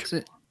think,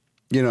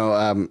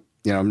 Timbo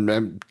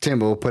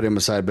will put him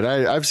aside, but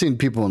I've seen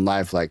people in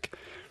life, like,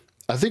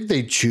 I think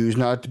they choose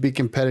not to be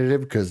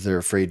competitive because they're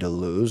afraid to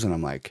lose. And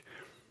I'm like,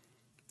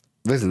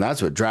 listen,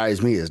 that's what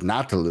drives me, is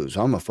not to lose.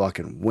 I'm a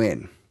fucking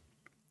win.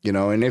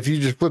 And if you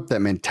just flip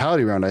that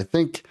mentality around, I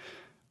think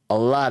a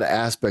lot of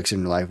aspects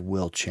in your life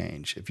will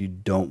change if you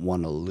don't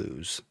want to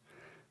lose,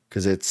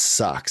 because it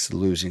sucks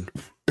losing.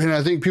 And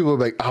I think people are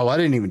like, oh, I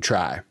didn't even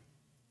try.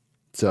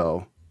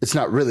 So it's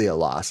not really a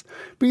loss,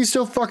 but you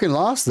still fucking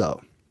lost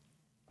though.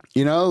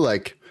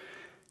 Like,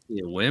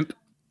 you wimp.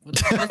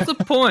 What's the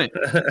point?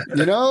 What's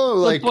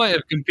the point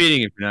of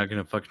competing if you're not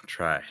going to fucking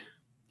try?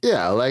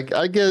 Yeah, like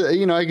I get,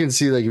 I can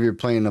see like if you're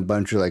playing a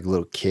bunch of like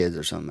little kids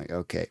or something, like,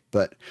 okay.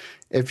 But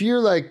if you're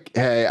like,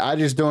 hey, I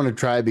just don't want to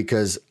try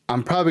because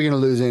I'm probably going to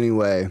lose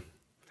anyway.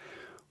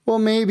 Well,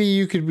 maybe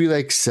you could be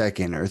like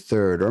second or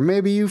third, or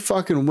maybe you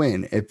fucking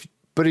win.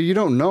 But you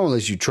don't know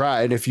unless you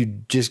try it. If you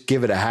just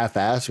give it a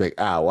half-ass, like,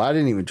 well, I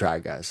didn't even try,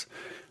 guys.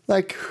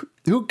 Like,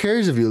 who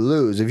cares if you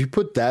lose? If you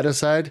put that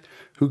aside,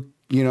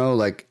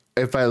 like,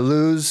 if I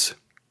lose,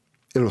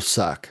 it'll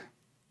suck.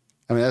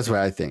 I mean, that's what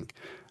I think.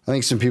 I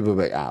think some people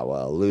will be like,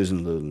 well,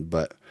 losing.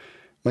 But,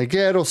 like,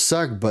 yeah, it'll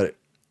suck, but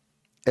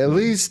at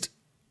least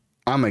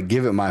I'm going to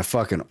give it my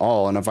fucking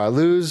all. And if I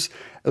lose,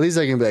 at least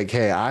I can be like,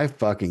 hey, I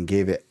fucking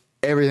gave it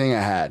everything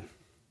I had.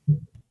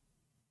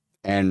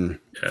 And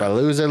if I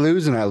lose, I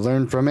lose, and I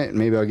learn from it, and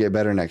maybe I'll get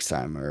better next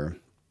time or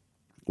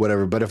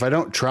whatever. But if I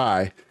don't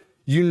try,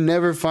 you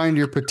never find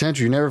your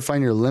potential. You never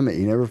find your limit.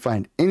 You never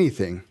find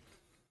anything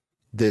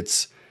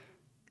that's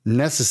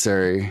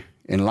necessary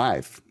in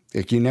life.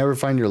 Like, you never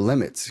find your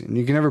limits, and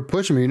you can never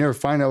push them. You never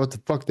find out what the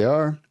fuck they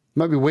are. It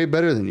might be way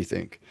better than you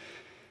think,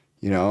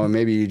 and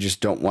maybe you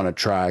just don't want to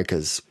try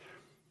because,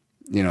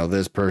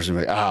 this person,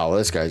 like, oh,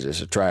 this guy's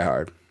just a try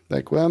hard.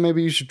 Like, well,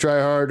 maybe you should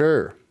try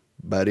harder,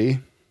 buddy.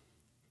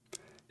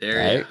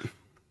 Right?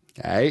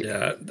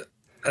 Yeah,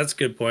 that's a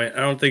good point. I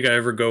don't think I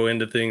ever go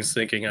into things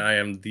thinking I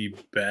am the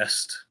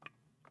best,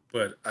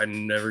 but I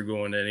never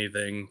go into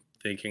anything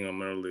thinking I'm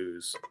going to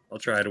lose. I'll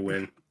try to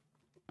win.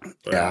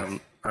 But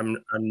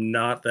I'm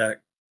not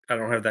that. I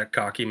don't have that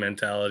cocky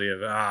mentality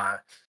of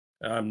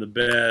I'm the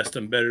best.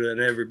 I'm better than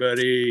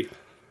everybody.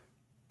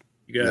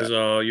 You guys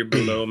you're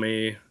below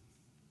me.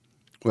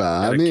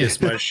 Well, Gotta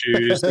kiss my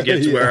shoes to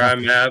get to where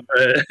I'm at.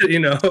 But,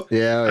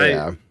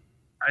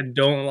 I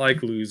don't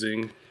like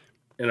losing,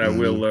 and I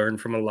will learn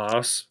from a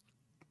loss.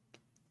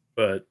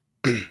 But,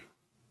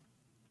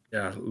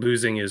 yeah,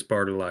 losing is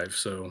part of life.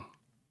 So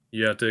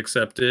you have to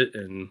accept it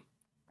and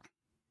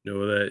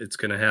know that it's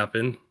going to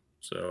happen.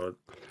 So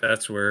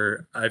that's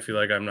where I feel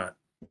like I'm not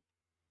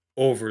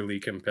overly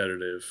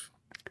competitive.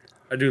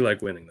 I do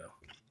like winning, though.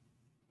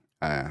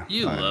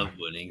 You love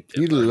winning.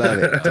 You love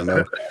it, you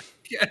know.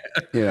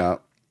 You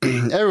know,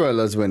 everyone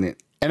loves winning.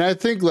 And I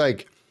think,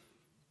 like,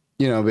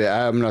 you know,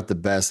 I'm not the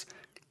best.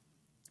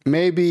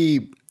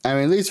 Maybe, I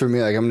mean, at least for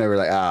me, like, I'm never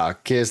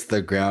like, kiss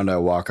the ground I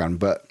walk on.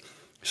 But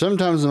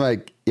sometimes I'm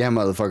like, yeah,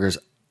 motherfuckers,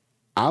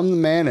 I'm the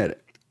man at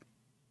it.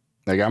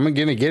 Like, I'm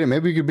going to get it.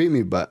 Maybe you could beat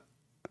me, but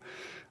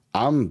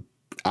I'm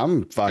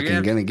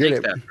fucking going to get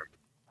it.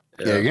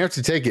 Yeah, you're going to have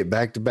to take it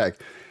back to back.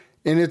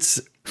 And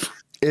it's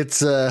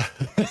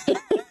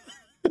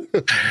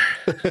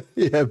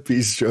yeah,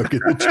 peace stroking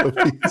the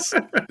trophies.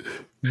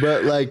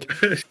 But like,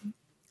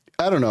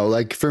 I don't know.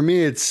 Like for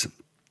me, it's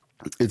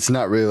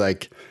not really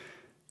like,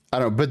 I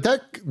don't know. But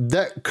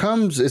that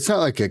comes. It's not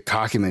like a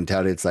cocky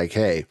mentality. It's like,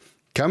 hey,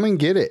 come and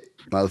get it,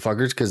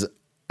 motherfuckers, because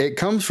it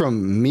comes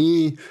from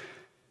me,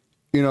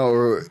 you know,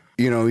 or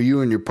you know,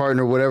 you and your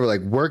partner, whatever,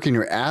 like working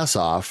your ass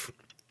off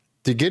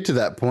to get to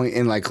that point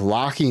and like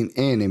locking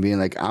in and being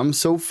like, I'm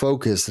so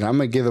focused and I'm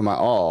gonna give it my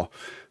all.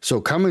 So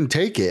come and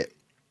take it.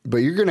 But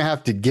you're going to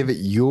have to give it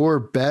your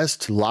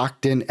best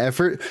locked in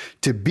effort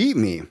to beat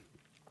me.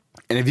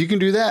 And if you can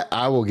do that,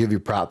 I will give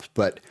you props.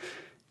 But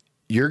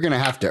you're going to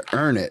have to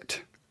earn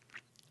it,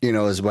 you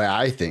know, is the way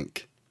I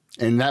think.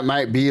 And that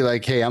might be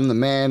like, hey, I'm the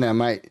man. I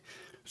might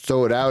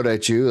throw it out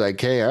at you like,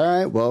 hey, all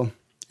right, well,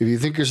 if you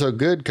think you're so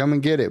good, come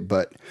and get it.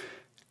 But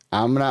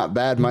I'm not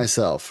bad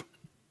myself.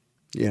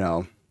 You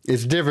know,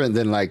 it's different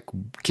than like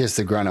kiss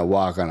the ground and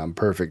walk on. I'm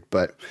perfect.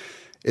 But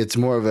it's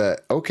more of a,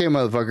 okay,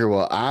 motherfucker,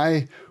 well,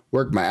 I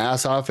work my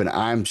ass off and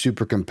I'm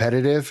super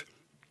competitive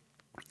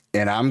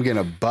and I'm going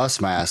to bust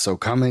my ass. So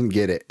come and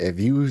get it. If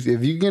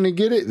you're going to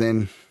get it,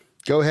 then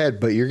go ahead,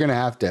 but you're going to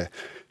have to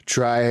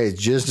try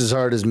just as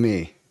hard as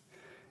me.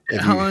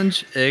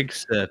 Challenge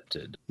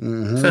accepted.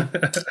 Mm-hmm.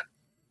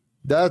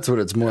 That's what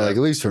it's more like,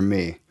 at least for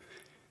me,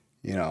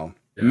 you know.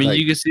 I mean, like,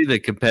 you can see the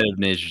competitive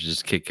nature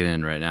just kicking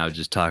in right now.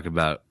 Just talk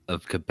about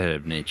of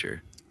competitive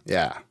nature.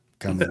 Yeah.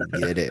 Come and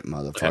get it,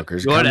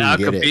 motherfuckers. You want to Come and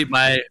get outcompete it.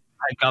 my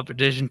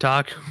competition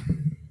talk?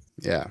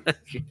 Yeah.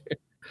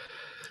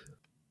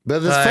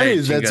 But it's funny,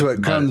 that's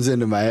what comes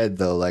into my head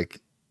though. Like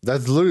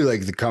that's literally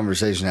like the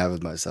conversation I have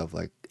with myself.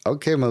 Like,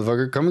 okay,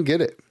 motherfucker, come and get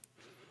it.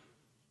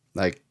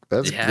 Like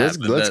let's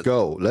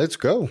go. Let's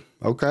go.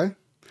 Okay.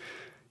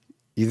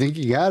 You think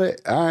you got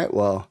it? All right,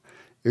 well,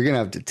 you're gonna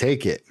have to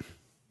take it.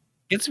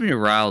 Gets me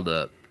riled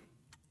up.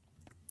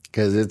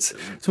 Because it's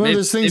one of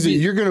those things that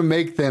you're gonna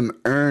make them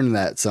earn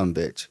that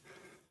sumbitch.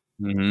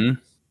 Mm-hmm.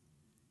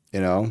 You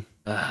know?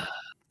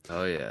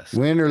 Oh yes.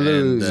 Win or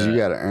lose, you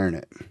gotta earn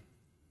it.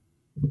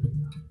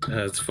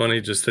 It's funny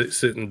just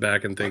sitting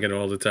back and thinking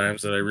all the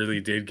times that I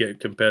really did get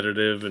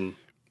competitive and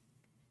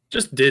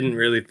just didn't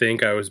really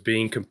think I was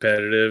being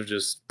competitive,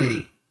 just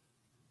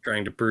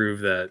trying to prove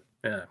that,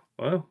 yeah,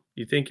 well,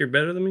 you think you're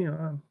better than me?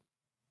 I'm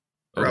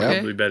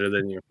probably better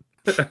than you.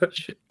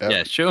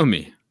 Yeah, show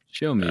me,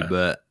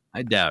 but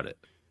I doubt it.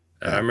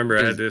 I remember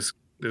I had this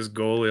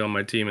goalie on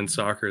my team in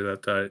soccer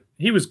that thought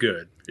he was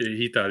good.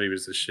 He thought he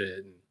was the shit.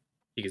 And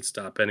he could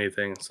stop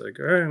anything. It's like,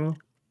 all right, well,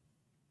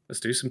 let's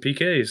do some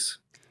PKs.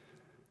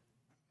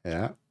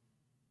 Yeah.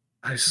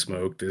 I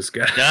smoked this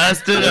guy.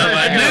 Dusted him.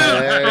 I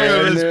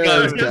knew.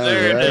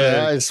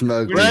 I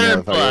smoked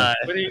him.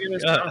 When are you going to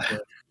stop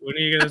it? When are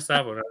you going to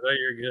stop it? I thought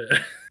you were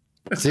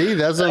good. See,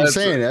 that's what I'm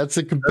saying. That's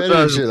the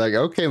competitive shit. Like,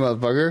 okay,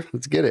 motherfucker,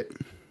 let's get it.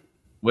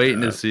 Waiting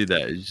to see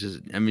that. It's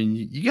just, I mean,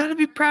 you got to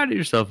be proud of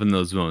yourself in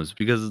those moments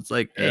because it's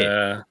like,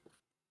 hey,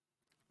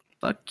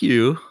 fuck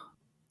you.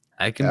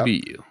 I can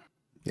beat you.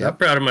 Yep. I'm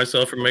proud of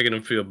myself for making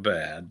him feel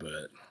bad,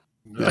 but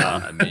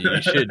I mean,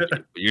 you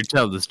should. You're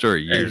telling the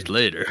story years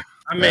later.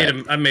 I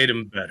made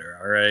him better.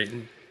 All right,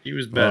 he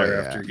was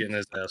better after getting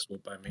his ass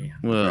whipped by me.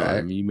 Well,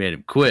 I mean, you made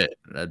him quit.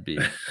 That'd be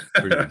a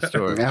pretty good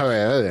story. Oh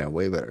yeah, that's a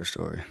way better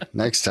story.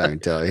 Next time,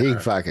 tell he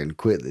fucking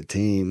quit the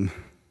team.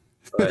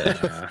 He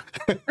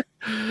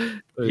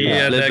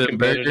had that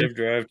competitive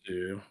drive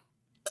too.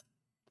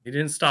 He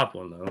didn't stop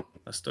one though.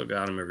 I still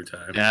got him every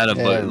time.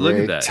 Look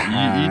at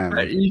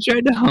that. You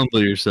tried to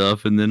humble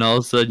yourself, and then all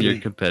of a sudden your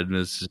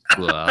competitiveness just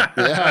blew out.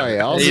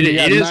 Yeah, all of a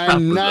sudden you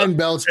got nine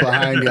belts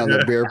behind you on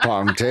the beer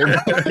pong table.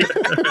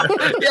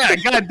 Yeah,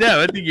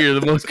 goddamn, I think you're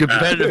the most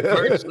competitive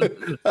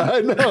person.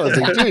 I know. It's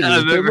like,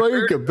 Jesus, they're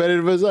more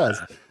competitive as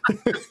us.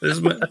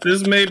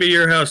 This may be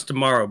your house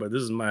tomorrow, but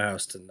this is my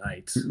house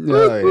tonight.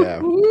 Oh yeah.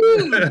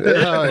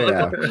 Oh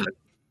yeah.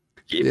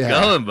 Keep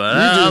going, bud.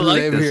 You just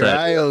live here.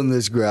 I own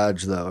this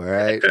garage, though. All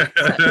right.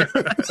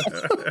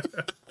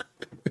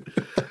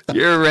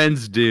 Your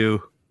rent's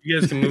due. You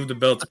guys can move the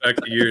belts back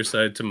to your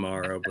side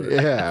tomorrow, but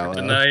Yeah, well.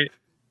 tonight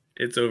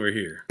it's over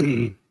here.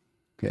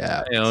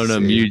 Yeah. I own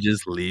them. see. You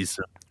just lease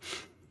them.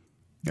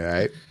 All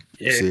right.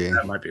 Yeah, See.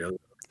 that might be a little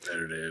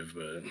competitive,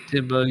 but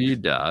Timbo, you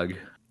dog.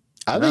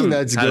 I think I'm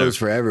that kind goes of-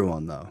 for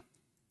everyone, though.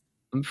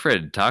 I'm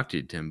afraid to talk to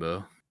you, Timbo.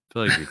 I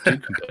feel like you're too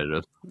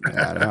competitive.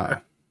 Yeah, I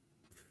know.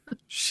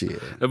 Shit.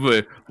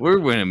 We're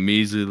winning a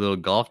measly little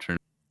golf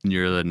tournament. And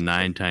you're the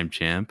 9-time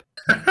champ.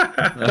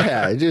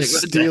 Yeah, just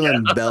What the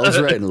stealing bells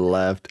right and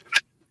left.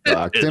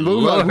 Fuck. Good Timbo,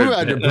 Lord, we're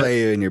about to man.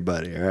 play you and your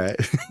buddy, all right?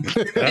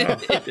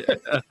 it's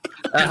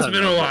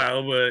been a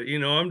while, but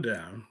I'm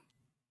down.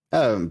 I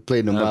haven't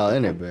played in a while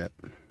in it, but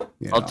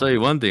I'll tell you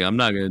one thing. I'm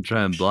not going to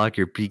try and block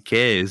your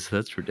PKs.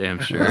 That's for damn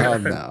sure. Oh,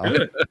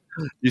 no.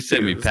 You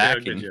sent me Let's see how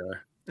good packing. you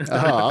are.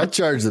 Oh, I'll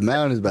charge the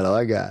mountains, but all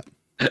I got.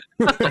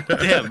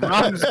 Damn,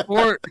 wrong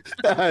sport.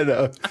 I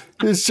know.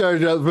 Just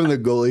charge up from the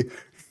goalie.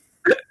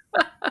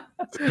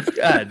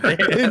 God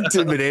damn.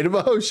 Intimidate him.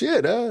 Oh,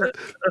 shit.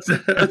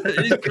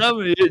 He's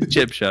coming. He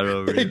chip shot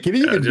over Hey, you. can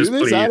you even do Just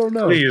this? I don't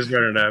know. Please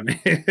run it at me.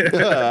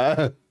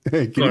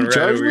 Hey, can Going you right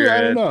charge over me? your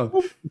I don't head.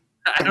 know.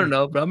 I don't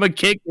know, but I'm going to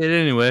kick it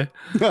anyway.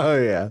 Oh,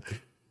 yeah.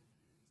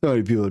 So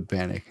many people would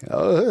panic.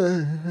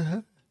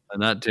 Oh,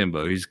 Not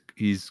Timbo.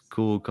 He's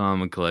cool,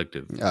 calm, and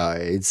collective.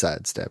 yeah, he'd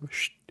sidestep.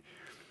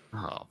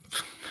 Oh,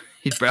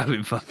 he'd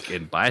probably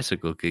fucking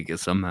bicycle kick it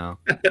somehow.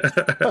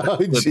 Oh,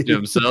 Flip geez. to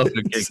himself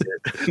and kick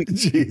it.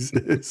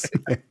 Jesus.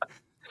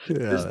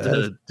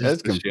 Yeah,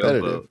 that's a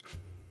competitive. showboat.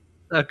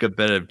 How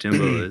competitive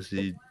Timbo is.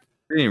 He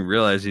didn't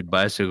realize he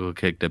bicycle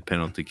kicked a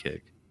penalty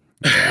kick.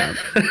 Yeah,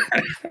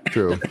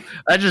 true.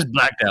 I just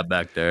blacked out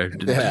back there.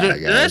 Did Yeah, I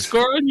guys.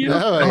 score on you?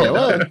 Oh, yeah.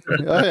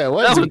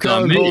 Why That does the was on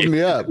crowd me. hold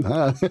me up?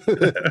 Huh?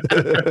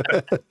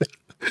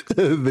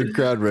 The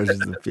crowd rushes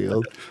the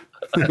field.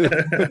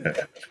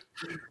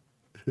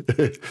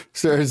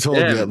 Starts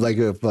holding me Yeah. up like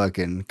a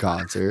fucking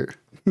concert.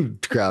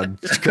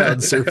 Crowd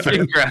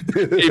surfing.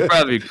 He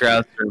probably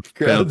crowd surfed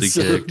penalty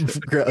kick.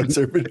 Crowd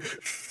surfing.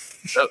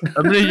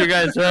 I'm gonna need your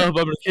guys' help.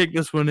 I'm gonna kick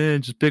this one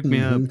in. Just pick me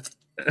up.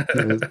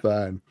 It was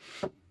fine.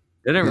 I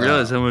didn't Yeah.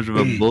 realize how much of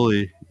a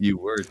bully you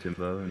were,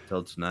 Timbo,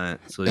 until tonight.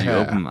 So you Yeah.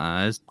 opened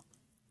my eyes.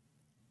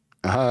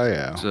 Oh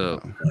yeah.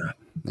 So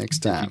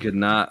Next you time. could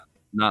not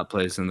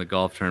place in the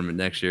golf tournament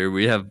next year.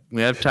 We have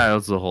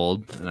titles to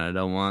hold, and I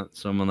don't want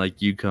someone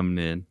like you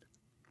coming in.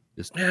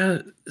 Yeah,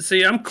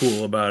 see, I'm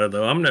cool about it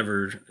though. I'm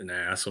never an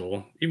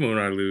asshole. Even when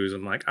I lose,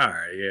 I'm like, all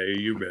right, yeah,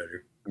 you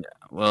better.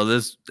 Well,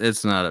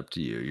 it's not up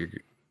to you.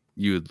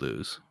 You would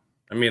lose.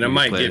 I mean, I You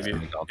might play give it you,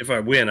 in the golf. if I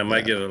win, I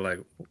might give it like,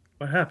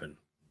 what happened?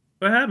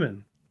 What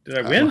happened? Did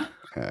I win?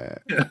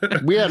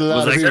 We had a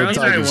lot Was of I people saying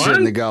talking I shit in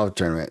won? the golf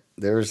tournament.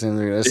 They were saying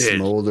they're gonna Dude,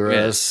 smolder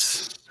yeah.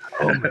 us,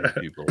 So many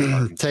people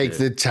talking take shit.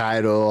 the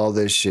title, all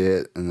this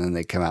shit, and then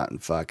they come out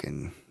and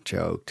fucking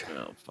choked,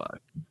 Oh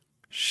fuck!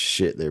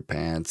 shit their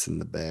pants in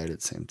the bed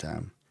at the same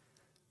time.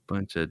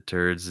 Bunch of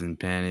turds and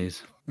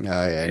panties. Oh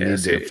yeah, Yeah, need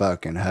see- their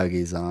fucking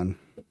huggies on.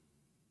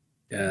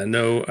 Yeah,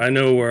 I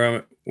know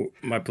where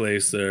my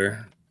place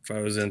there. If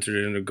I was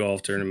entered into a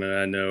golf tournament,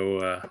 I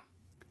know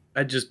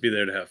I'd just be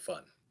there to have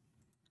fun.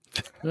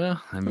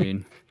 Well, I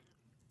mean,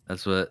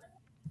 that's what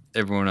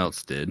everyone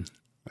else did.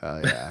 Oh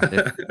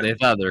yeah. They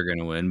thought they were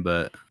gonna win,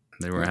 but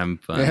they weren't having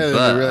fun. Yeah,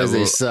 But they realized I they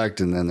will-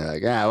 sucked, and then they're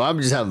like, well, I'm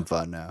just having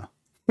fun now.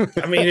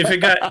 I mean, if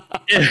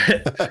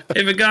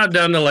it got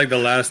down to like the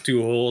last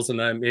two holes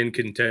and I'm in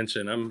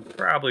contention, I'm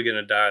probably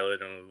gonna dial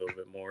it on a little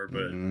bit more,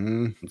 but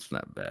Mhm. it's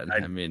not bad. I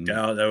I mean,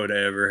 doubt that would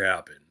ever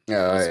happen. Oh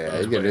That's yeah, what I you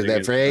was gotta do waiting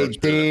that for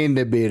against the first 18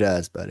 to beat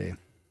us, buddy.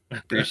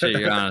 appreciate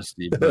your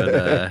honesty,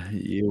 but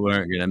you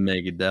weren't gonna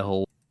make it that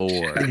whole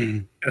 4.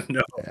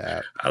 No,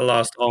 Yeah, I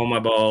lost all my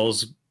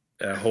balls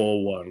at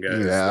hole 1,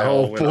 guys. yeah, They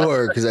all hole went off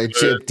 4 because I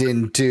chipped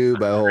in 2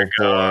 by hole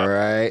 4.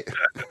 Right?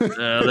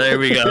 There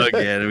we go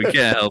again. We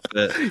can't help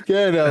it.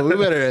 Yeah, no, we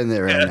better end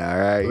it right now. All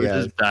right, We're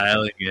yeah, just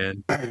dialing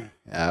in.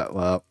 yeah.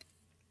 Well,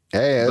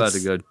 hey, About to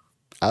it's, go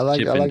I like,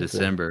 chip I in like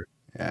December.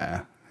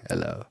 Yeah,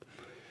 hello.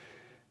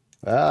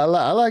 Well,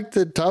 I like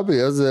the topic.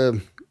 That was a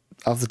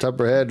off the top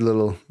of our head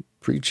little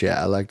pre-chat.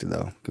 I liked it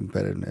though,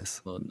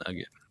 competitiveness. Little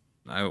nugget.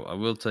 I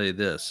will tell you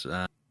this.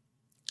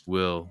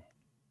 We'll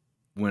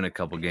win a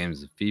couple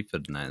games of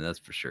FIFA tonight. That's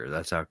for sure.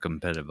 That's how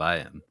competitive I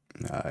am.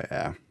 Oh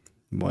yeah,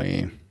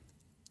 boy.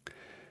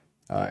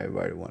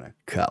 Everybody won a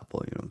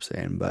couple. You know what I'm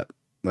saying? But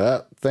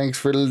well, thanks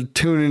for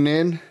tuning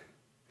in,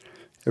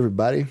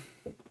 everybody.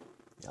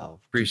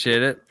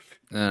 Appreciate it.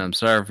 I'm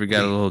sorry if we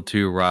got a little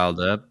too riled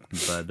up,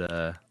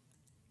 but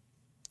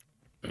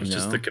It's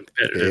just No. the It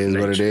competitive is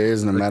what it nature.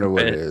 is, no matter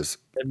what it is.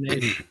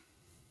 maybe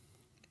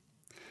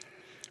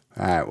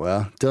All right.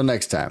 Well, till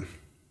next time.